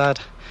 Hello, Dad.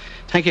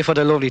 Thank you for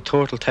the lovely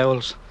turtle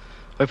towels.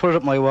 I put it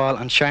up my wall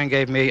and Sharon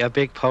gave me a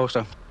big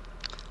poster.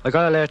 I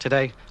got a letter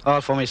today,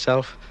 all for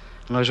myself,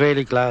 and I was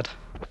really glad.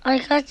 I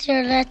got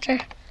your letter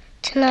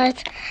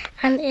tonight,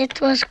 and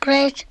it was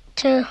great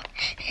to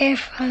hear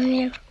from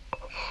you.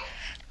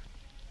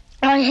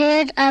 I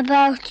heard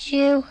about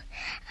you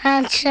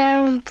and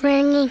Sharon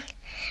bringing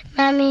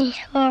Mammy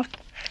her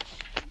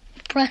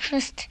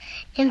breakfast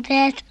in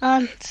bed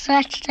on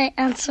Saturday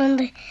and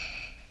Sunday.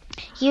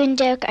 You and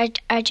Dirk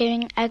are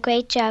doing a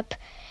great job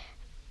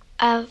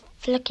of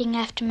looking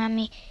after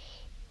Mammy,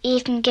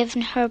 even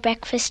giving her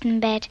breakfast in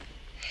bed.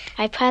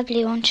 I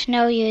probably won't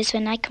know yous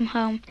when I come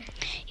home.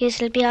 Yous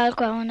will be all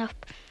grown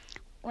up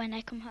when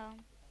I come home.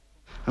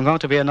 I'm going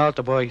to be an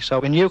altar boy, so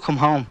when you come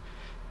home,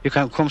 you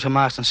can come to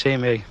Mass and see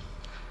me.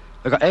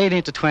 I got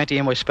 18 to 20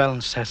 in my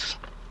spelling test,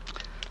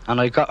 and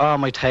I got all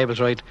my tables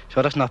right,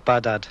 so that's not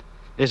bad, Dad,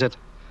 is it?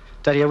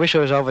 Daddy, I wish I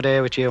was over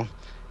there with you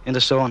in the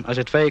sun, as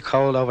it's very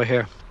cold over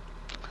here.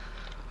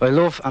 I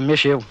love and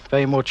miss you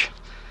very much,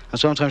 and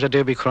sometimes I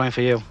do be crying for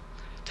you.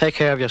 Take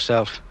care of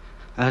yourself.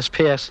 And as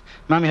P.S.,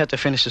 Mammy had to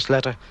finish this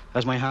letter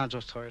as my hands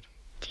were tired.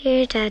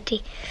 Dear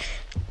Daddy,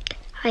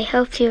 I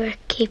hope you are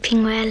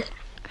keeping well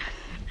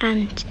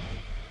and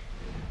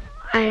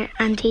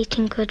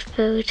eating good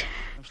food.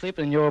 I'm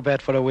sleeping in your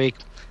bed for a week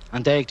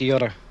and Derek the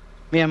other.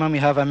 Me and Mammy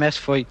have a mess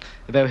fight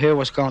about who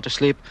was going to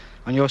sleep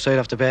on your side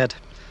of the bed.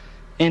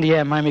 In the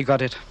end, Mammy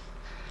got it.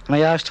 And I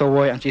asked her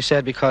why, and she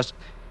said because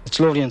it's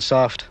lovely and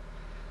soft.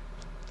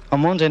 On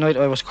Monday night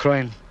I was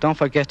crying. Don't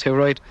forget to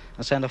write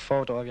and send a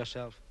photo of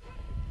yourself.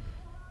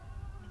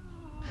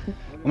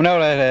 I'm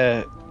now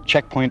at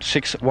checkpoint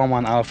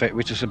 611 Alpha,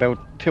 which is about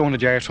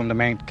 200 yards from the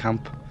main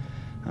camp.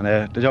 And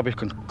the job is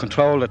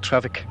control the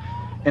traffic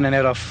in and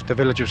out of the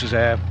village, which is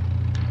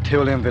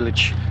Tulin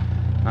village.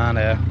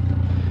 And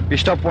we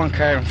stop one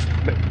car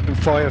in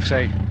 5,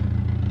 say,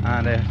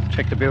 and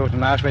check the boot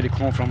and ask where they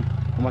come from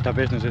and what their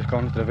business is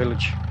going into the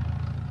village.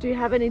 Do you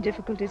have any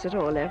difficulties at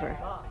all, ever?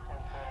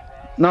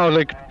 No,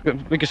 like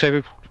I say,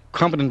 we're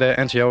competent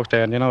NCOs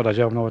there, and they know their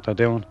job, know what they're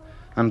doing.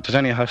 And if there's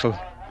any hassle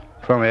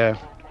from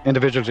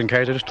individuals in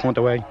cars, they just turned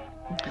away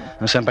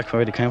and sent back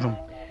where they came from.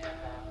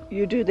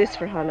 You do this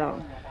for how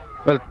long?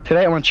 Well,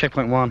 today I'm on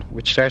checkpoint 1,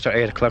 which starts at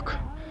 8 o'clock.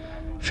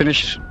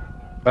 Finish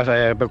at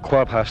about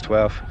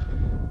 12:15.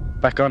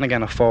 Back on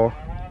again at 4.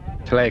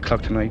 till 8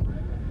 o'clock tonight.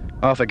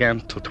 Off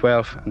again till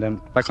 12, and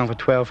then back on for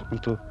 12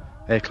 until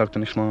 8 o'clock the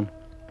next morning.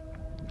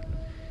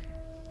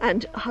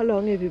 And how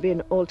long have you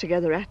been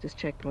altogether at this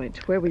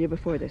checkpoint? Where were you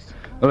before this?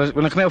 Well,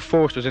 when I came out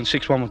first, I was in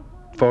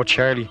 614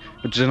 Charlie,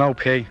 which is an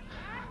OP.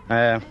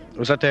 I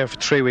was out there for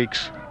 3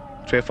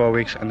 or 4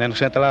 weeks, and then I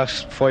spent the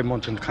last 5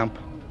 months in the camp.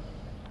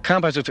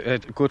 Camp has a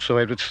good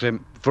side, which is a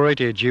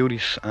variety of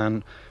duties,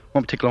 and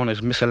one particular one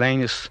is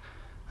miscellaneous,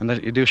 and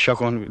that you do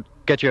shotgun,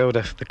 get you out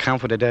of the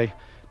camp for the day.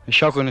 The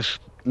shotgun is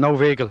no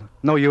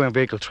UN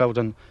vehicle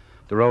travelling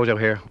the roads out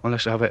here,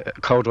 unless you have a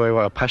co-driver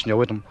or a passenger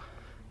with them.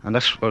 And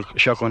that's what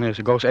shotgun is.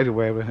 It goes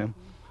everywhere with him.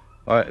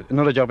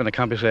 Another job in the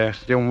camp is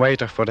doing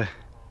waiter for the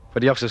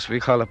officers. We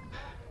call it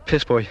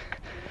piss boy,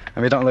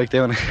 and we don't like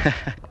doing it.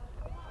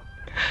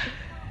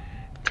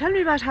 Tell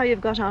me about how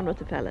you've got on with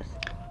the fellas.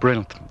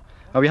 Brilliant.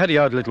 We had the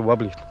odd little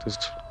wobbly.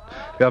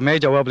 We have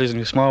major wobblies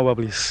and small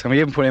wobblies, and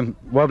we even put in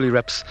wobbly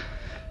reps.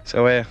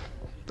 So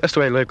that's the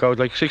way life goes.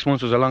 Like 6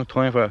 months was a long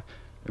time for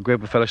a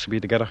group of fellas to be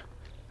together.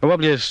 A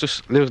wobbly is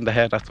just losing the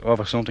head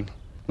over something,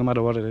 no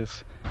matter what it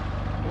is.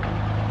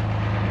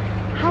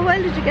 How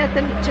well did you get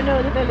to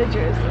know the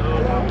villagers?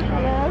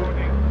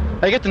 Hello?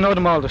 I get to know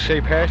them all to see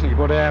personally,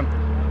 but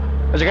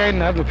as again,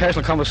 having a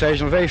personal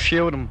conversation, very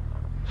few of them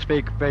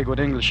speak very good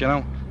English, you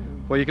know,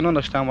 but you can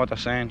understand what they're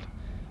saying.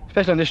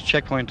 Especially on this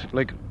checkpoint,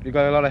 like, you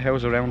got a lot of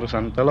houses around us,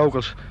 and the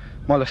locals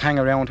more or less hang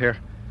around here.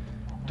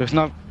 There's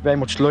not very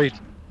much light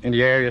in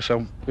the area,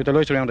 so with the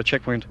lights around the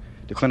checkpoint,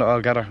 they kind of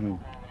all gather and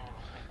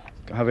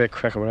have a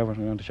crack or whatever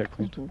around the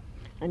checkpoint.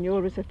 Mm-hmm. And you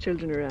always have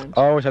children around?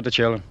 I always have the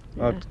children.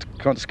 Yeah.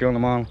 Going to school in the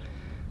morning,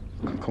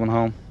 coming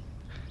home.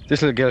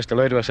 This little girl's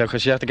delighted with herself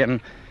because she has to get a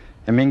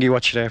Mingy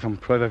watch there from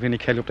Private Vinnie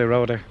Kelly up the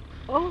road there.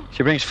 Oh.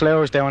 She brings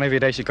flowers down every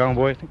day she's going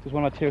by. I think there's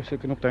one or two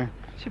sitting up there.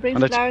 She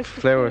brings and flowers?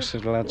 Flowers to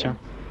the lads, yeah.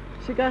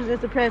 She got it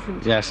as a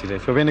present? Yes, she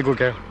did. For being a good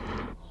girl.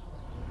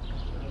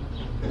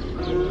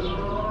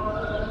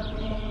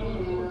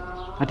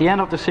 At the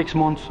end of the 6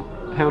 months,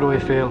 how do I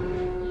feel?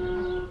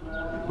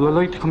 Will I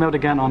like to come out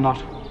again or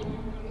not?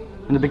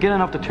 In the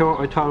beginning of the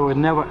tour, I thought I would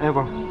never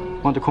ever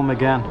want to come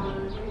again.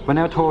 But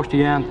now towards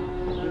the end,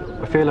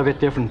 I feel a bit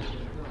different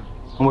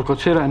and would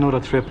consider another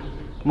trip.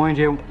 Mind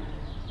you,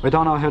 I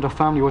don't know how the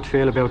family would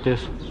feel about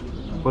this,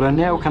 but I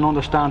now can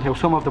understand how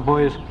some of the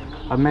boys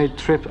have made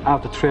trip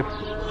after trip,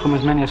 some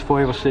as many as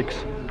 5 or 6.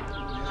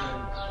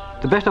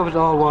 The best of it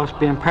all was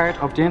being part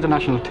of the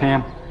international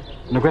team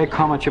and the great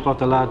comradeship of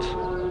the lads.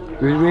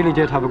 We really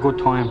did have a good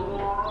time.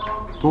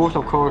 The worst,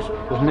 of course,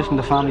 was missing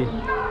the family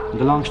and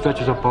the long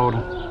stretches of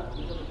boredom.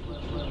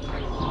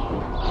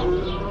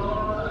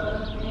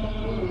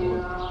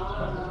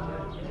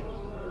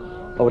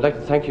 I would like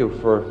to thank you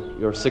for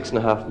your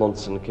 6.5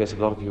 months, in the case of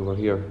a lot of you who are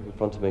here in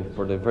front of me,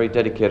 for the very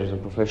dedicated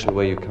and professional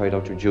way you carried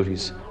out your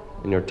duties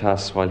and your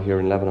tasks while here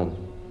in Lebanon.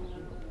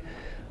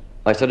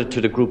 I said it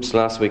to the groups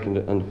last week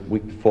and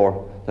week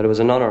before that it was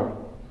an honour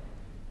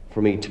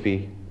for me to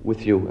be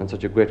with you and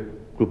such a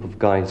great group of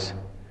guys.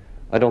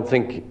 I don't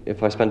think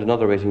if I spent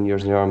another 18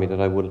 years in the army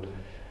that I would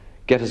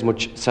get as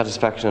much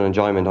satisfaction and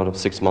enjoyment out of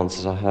 6 months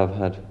as I have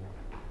had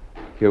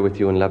here with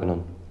you in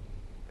Lebanon.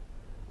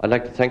 I'd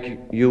like to thank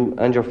you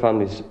and your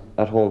families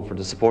at home for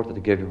the support that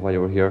they gave you while you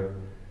were here.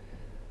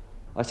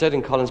 I said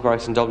in Collins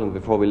Barracks in Dublin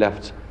before we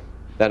left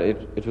that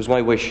it was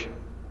my wish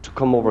to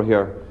come over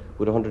here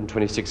with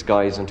 126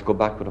 guys and to go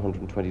back with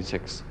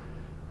 126.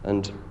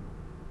 And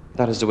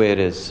that is the way it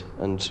is.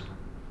 And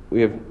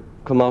we have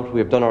come out, we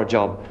have done our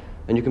job,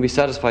 and you can be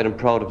satisfied and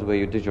proud of the way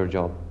you did your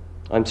job.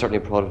 I'm certainly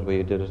proud of the way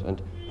you did it,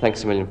 and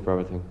thanks a million for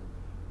everything.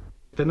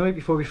 The night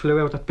before we flew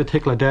out that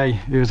particular day,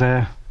 it was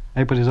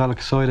everybody's all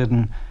excited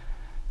and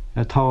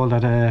told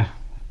that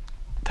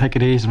take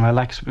it easy and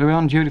relax. We were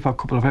on duty for a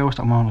couple of hours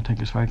that morning, I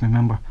think, as far as I can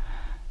remember.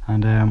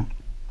 And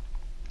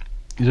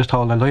you just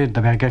told that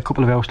I get a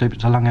couple of hours sleep,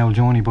 it's a long old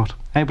journey, but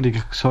everybody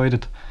got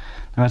excited.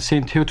 And I'd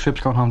seen 2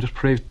 trips going home just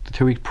the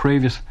 2 weeks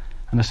previous,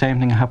 and the same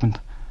thing happened.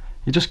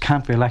 You just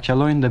can't relax. You're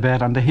lying in the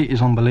bed and the heat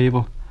is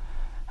unbelievable,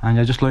 and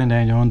you're just lying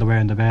there in your underwear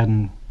in the bed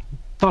and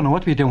don't know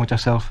what to be doing with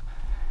yourself.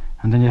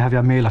 And then you have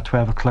your meal at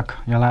 12 o'clock,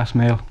 your last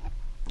meal,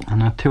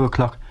 and at 2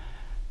 o'clock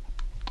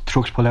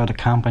trucks pull out of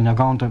camp and you're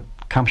going to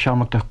Camp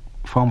Shamrock to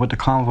form with the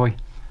convoy,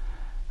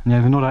 and you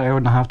have another hour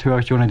and a half, 2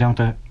 hours journey down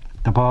to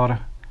the border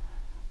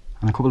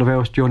and a couple of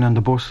hours journey on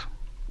the bus,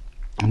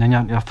 and then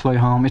you fly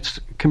home. It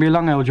can be a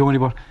long old journey,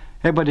 but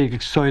everybody's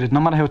excited. No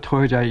matter how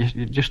tired you are,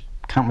 you just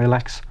can't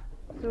relax.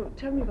 So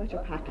tell me about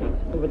your packing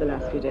over the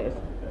last few days.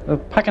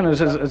 Packing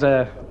is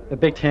a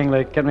big thing,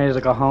 like getting ready to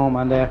go home,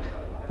 and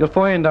you'll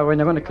find that when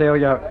you're going to clear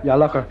your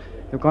locker,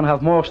 you're going to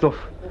have more stuff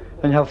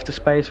than you have the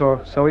space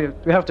for. So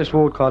we have this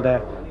word called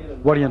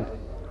worrying.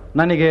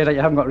 And any gear that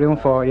you haven't got room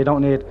for, you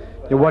don't need,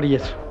 you worry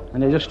it,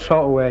 and you just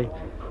throw it away.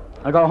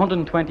 I got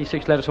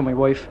 126 letters from my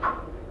wife,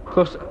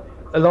 plus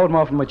a load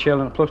more from my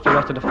children, plus the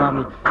rest of the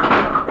family.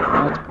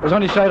 And it was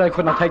only sad I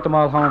could not take them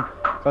all home,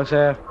 because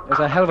there's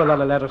a hell of a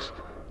lot of letters,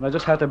 and I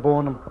just had to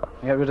burn them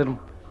and get rid of them.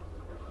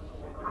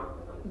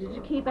 Did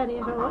you keep any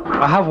at all?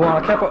 I have one.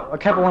 I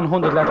kept a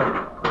 100 letter,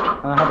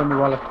 and I have it in my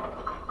wallet.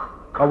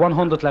 a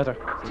 100th letter.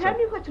 Tell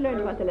me what you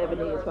learned about the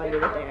Lebanese while you were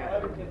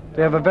there.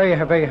 They have a very,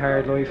 very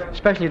hard life,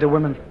 especially the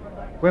women.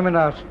 Women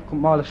are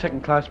more like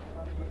second-class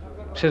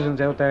citizens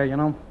out there, you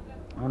know.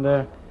 And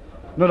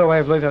another way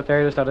of life out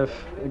there is that if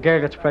a girl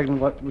gets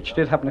pregnant, which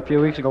did happen a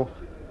few weeks ago,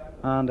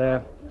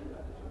 and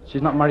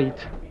she's not married,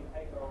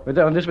 but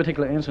on this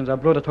particular instance, our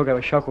brother took out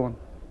a shotgun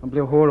and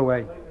blew her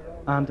away,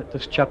 and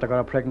this chap that got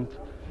her pregnant.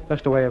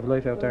 That's the way of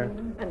life out there.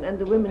 And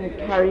the women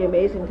carry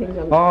amazing things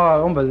on.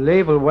 Oh,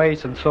 unbelievable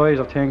weights and size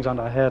of things on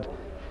their head.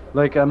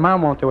 Like a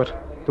man won't do it.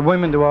 The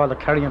women do all the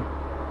carrying,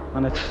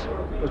 and it's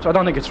I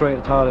don't think it's right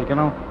at all. Like, you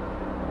know.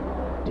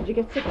 Did you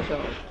get sick at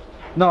all?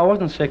 No, I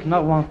wasn't sick.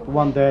 Not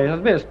one day. I was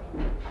a bit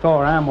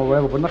sore arm or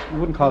whatever, but I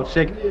wouldn't call it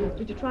sick.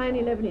 Did you try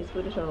any Lebanese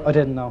food at all? I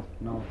didn't. No,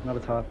 not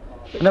at all.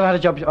 I never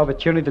had a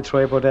opportunity to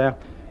try, but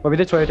what we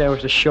did try there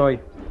was the shy.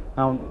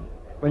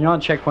 When you're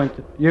on checkpoint,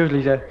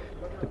 usually the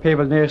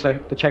people nearest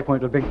the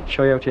checkpoint will bring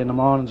shy out to you in the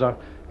mornings or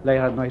late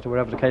at night or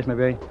whatever the case may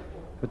be.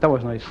 But that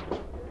was nice.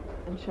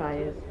 And shy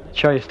is?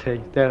 Shy is tea.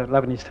 They're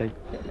Lebanese tea.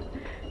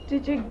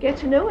 Did you get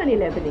to know any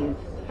Lebanese?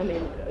 I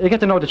mean, you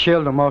get to know the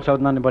children more so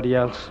than anybody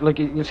else. Like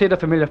you see the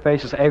familiar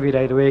faces every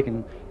day of the week,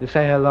 and you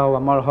say hello,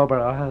 I'm marhaba,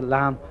 or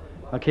lamb,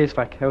 or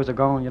kisfak, how's it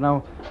going? You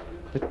know,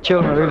 the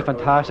children are really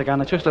fantastic,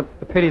 and it's just a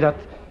pity that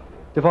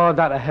they've all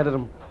that ahead of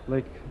them.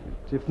 Like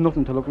they've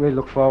nothing to really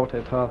look forward to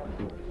at all.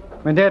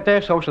 I mean,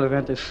 their social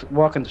event is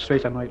walking the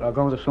streets at night or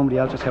going to somebody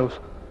else's house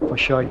for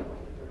shy,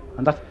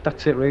 and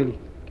that's it really.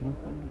 You know?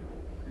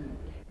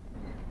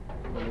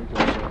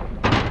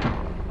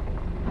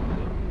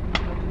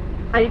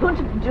 Are you going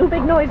to do a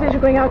big noise as you're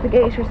going out the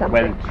gate or something?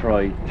 Well,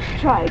 try.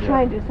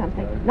 Try and do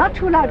something. Not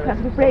too loud because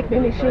it'll break my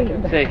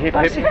machine. Say hip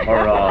hip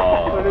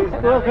hurrah. He's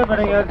broke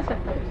everything else.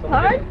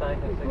 Pardon?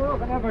 He's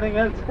broken everything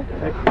else.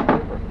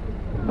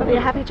 Are you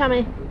happy,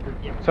 Tommy?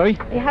 Sorry?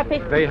 Are you happy?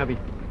 Very happy.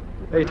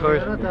 Very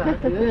tired.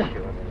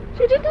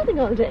 You did nothing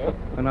all day.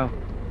 I know.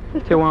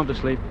 Too warm to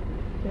sleep.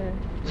 Yeah.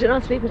 Did you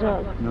not sleep at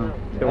all? No.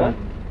 Too warm.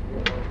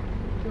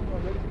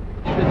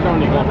 It's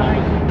only got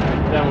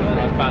down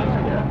that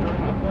fast.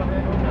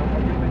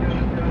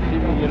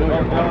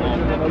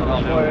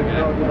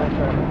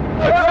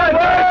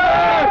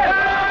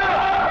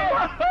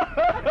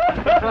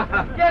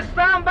 Get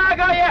stand back,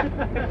 are you?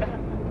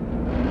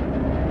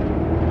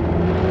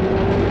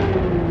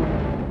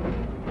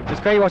 It's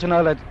great watching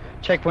all that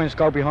checkpoints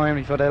go behind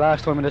me for the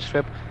last time in this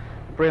trip.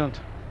 Brilliant.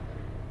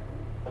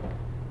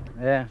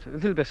 Yeah, it's a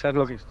little bit sad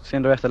looking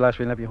seeing the rest of the lads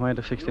being left behind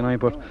at 69,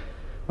 but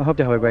I hope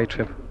they have a great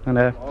trip, and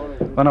I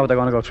know they're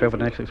going to go through for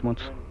the next 6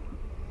 months.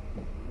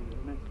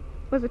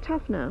 Was it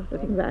tough now,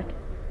 looking back?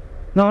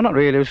 No, not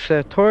really. It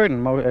was tiring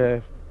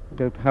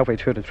about halfway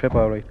through the trip,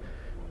 all right.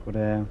 But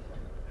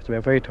it's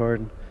about very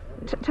tiring.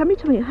 Tommy,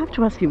 I have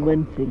to ask you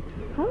one thing.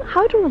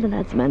 How do all the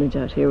lads manage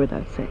out here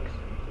without sex?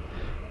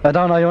 I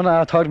don't know. You want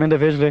to talk to them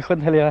individually. I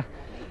couldn't tell you.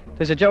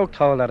 There's a joke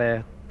told that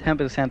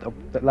 10% of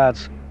the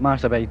lads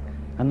masturbate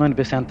and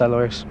 90% are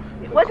liars.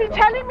 Was he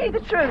telling me the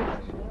truth?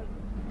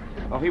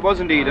 Oh, he was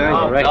indeed, eh?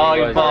 Oh,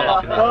 you fall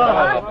off.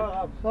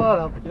 Fall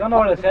off. You don't know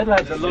what I said,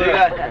 lads.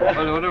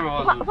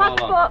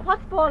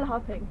 What's ball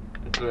hopping?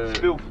 It's a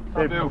spoof.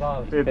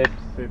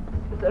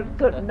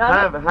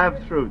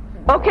 Have truth.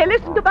 Okay,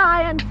 listen,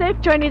 goodbye and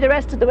safe journey the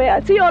rest of the way.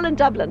 I'll see you all in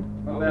Dublin.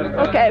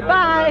 Okay,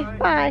 bye.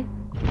 Bye.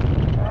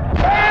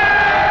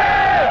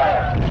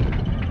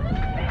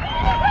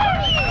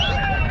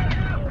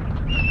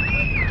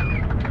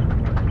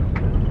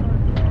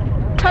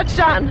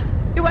 Touchdown.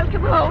 You're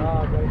welcome home.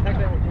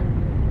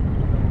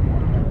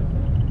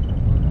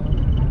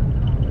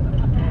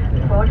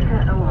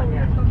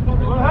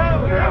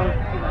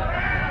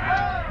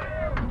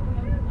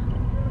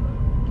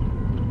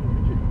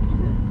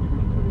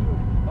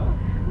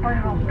 For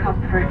your own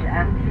comfort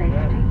and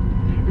safety,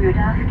 we would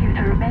ask you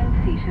to remain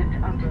seated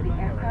until the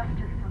aircraft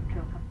has come to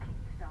a complete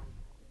stop.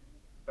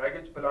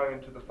 Baggage belonging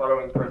to the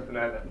following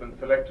personnel has been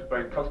selected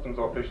by customs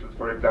officials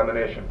for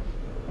examination.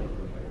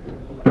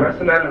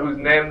 Personnel whose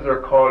names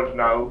are called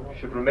now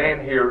should remain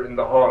here in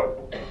the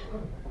hall.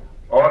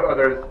 All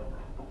others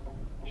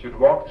should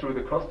walk through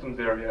the customs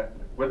area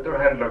with their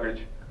hand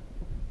luggage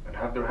and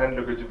have their hand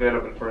luggage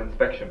available for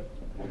inspection.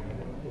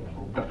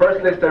 The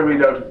first list I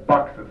read out is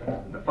boxes.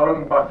 The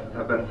following boxes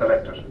have been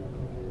selected.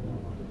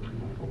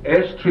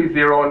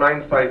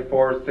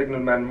 830954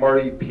 Signalman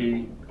Murray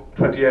P,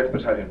 28th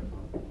Battalion.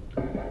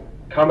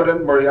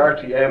 Commandant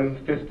Moriarty M,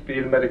 5th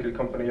Field Medical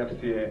Company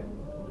FCA.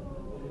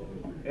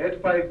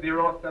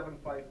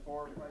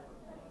 850754.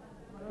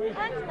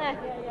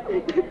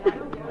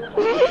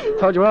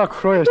 Told you all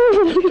crying.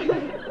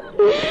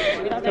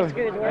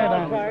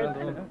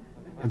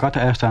 I got to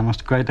Airstand. It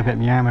was great to get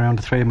my arm around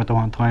the three of them at the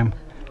one time.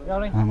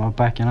 And I'm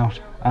back, you know.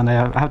 And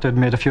I have to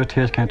admit, a few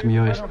tears came to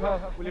my eyes.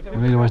 It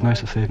really was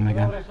nice to see them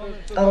again.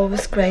 Oh, it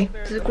was great.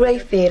 It was a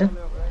great feeling.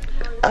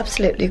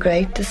 Absolutely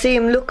great. To see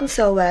him looking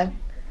so well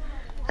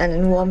and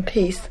in one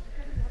piece.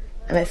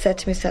 And I said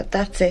to myself,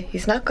 that's it,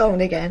 he's not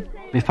going again.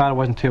 My father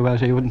wasn't too well,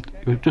 so he was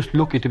just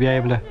lucky to be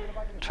able to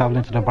travel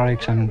into the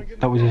barracks, and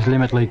that was his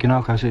limit, like, you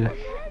know, because he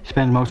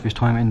spent most of his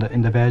time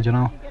in the bed, you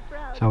know.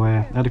 So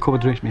I had a couple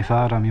of drinks with my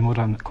father and my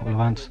mother and a couple of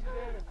aunts,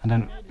 and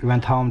then we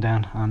went home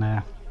then, and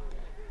I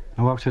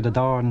walked through the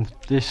door, and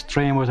this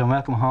train was a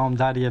welcome home,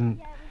 Daddy,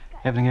 and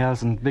everything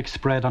else, and big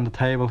spread on the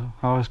table.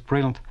 Oh, it was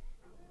brilliant.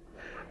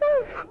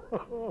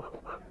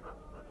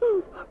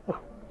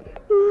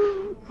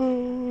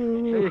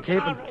 You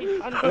keep him.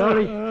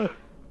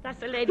 That's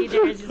the lady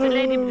there. She's the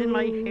lady with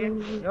my hair.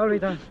 You all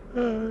right, Dan?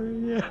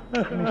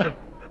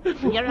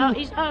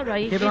 He's all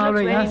right. Keeping all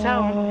right, He's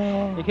yeah?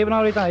 home. You keeping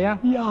all right, Dan,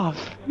 yeah?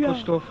 Good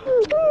stuff.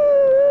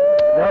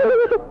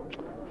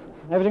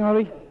 Everything all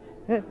right?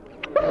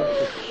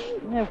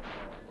 Yeah.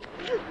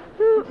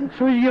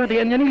 So you're the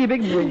only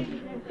big boy.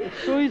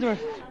 So he's there.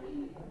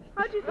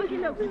 How do you think he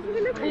looks?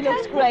 He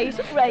looks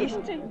great.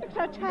 Look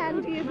how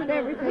tanned he is and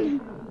everything.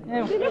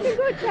 Yeah. Is he looking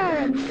good,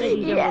 Sharon?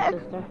 Yeah.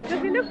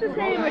 Does he look the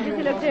same or does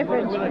he look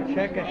different?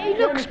 He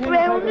looks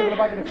browner.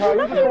 That's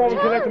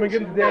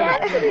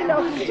what he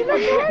looks. You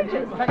look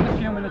gorgeous.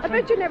 I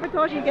bet you never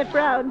thought you'd get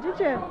brown, did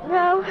you?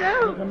 No.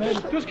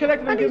 Just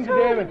collect him and give him to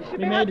David.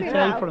 We made it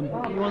safe for him.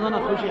 He was on a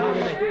pushy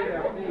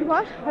holiday.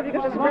 What? Have you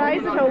got a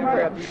surprise at home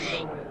for him?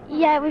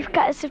 Yeah, we've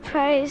got a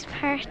surprise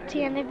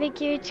party and a big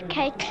huge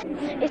cake.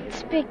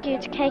 It's a big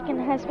huge cake and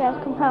it has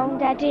welcome home,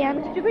 Daddy.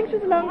 And do you think it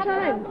was a long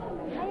time?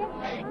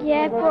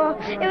 Yeah, but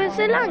it was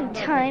a long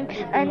time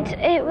and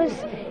it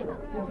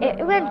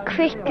went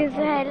quick as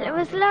well. It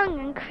was long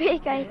and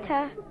quick, I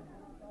thought.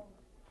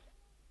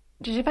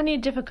 Did you have any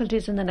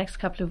difficulties in the next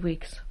couple of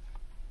weeks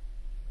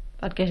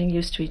about getting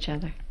used to each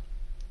other?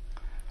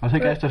 I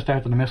think Esther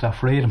started to miss our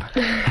freedom.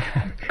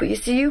 But you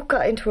see, you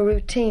got into a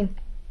routine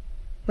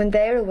when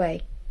they're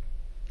away.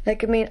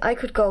 Like, I mean, I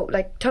could go,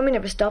 like, Tommy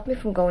never stopped me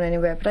from going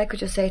anywhere, but I could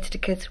just say to the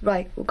kids,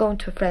 right, we're going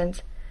to a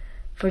friend's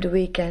for the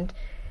weekend.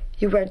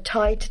 You weren't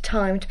tied to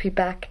time to be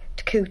back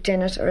to cook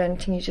dinners or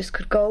anything. You just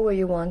could go where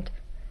you want.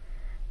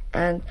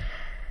 And,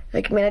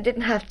 like, I mean, I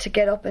didn't have to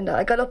get up, and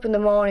I got up in the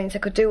mornings, I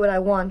could do what I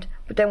want.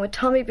 But then with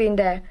Tommy being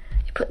there,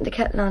 you're putting the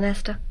kettle on,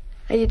 Esther.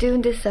 Are you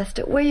doing this,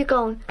 Esther? Where are you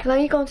going? How long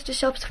are you going to the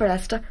shops for,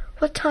 Esther?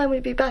 What time will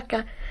you be back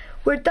at?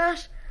 With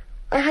that,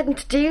 I hadn't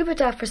to deal with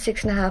that for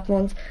 6.5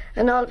 months,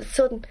 and all of a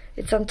sudden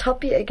it's on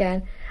top of you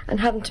again, and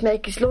having to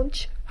make his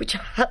lunch, which I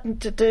hadn't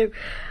to do.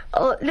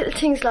 Oh, little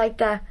things like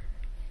that.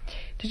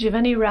 Did you have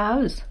any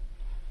rows?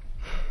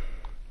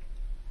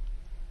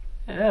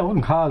 Yeah, I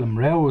wouldn't call them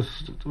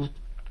rows. It was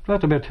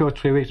after about 2 or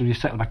 3 weeks when you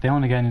settle back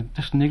down again,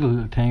 just niggle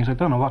little things. I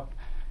don't know what,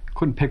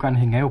 couldn't pick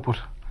anything out, but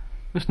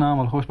just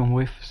normal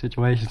husband-wife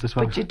situations as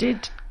well. But it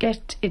did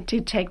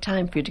take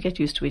time for you to get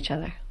used to each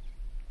other.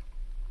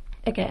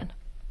 Again.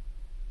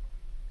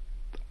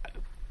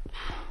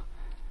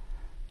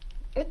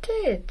 It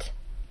did.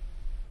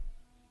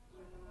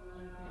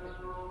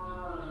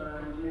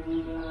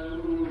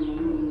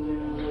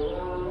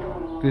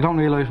 You don't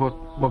realise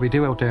what we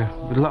do out there.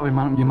 With a lot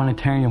of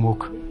humanitarian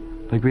work.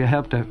 Like, we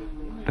help the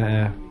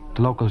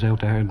locals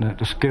out there, and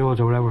the schools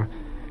or whatever.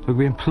 Like,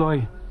 we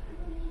employ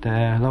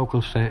the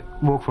locals to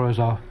work for us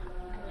or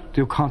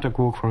do contract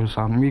work for us,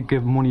 and we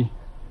give money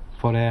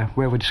for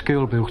wherever the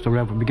school builds or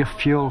whatever. We give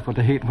fuel for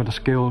the heating for the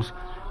schools,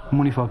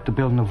 money for the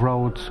building of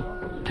roads,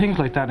 things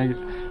like that.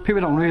 And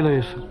people don't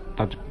realise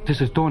that this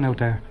is done out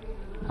there.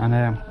 And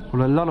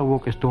well, a lot of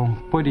work is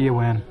done by the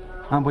UN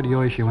and by the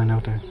Irish UN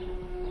out there.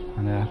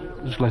 And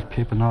just let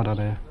people know that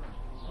we're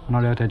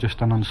not out there just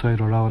standing on the side of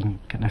the road and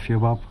getting a few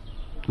bob,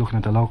 looking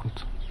at the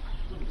locals.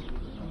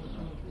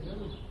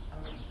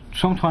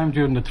 Sometime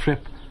during the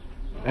trip,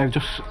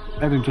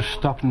 everything just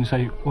stopped and you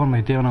say, what am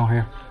I doing out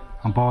here?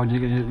 I'm bored. You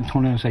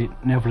turn around and say,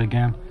 never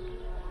again.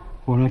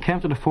 But when it came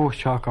to the first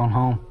shot going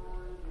home,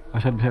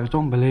 I said, it was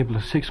unbelievable.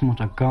 The 6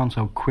 months had gone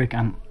so quick,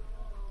 and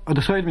I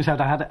decided myself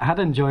I had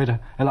enjoyed it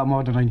a lot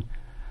more than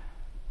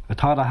I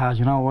thought I had.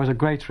 You know, it was a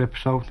great trip,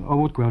 so I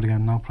would go out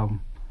again, no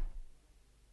problem.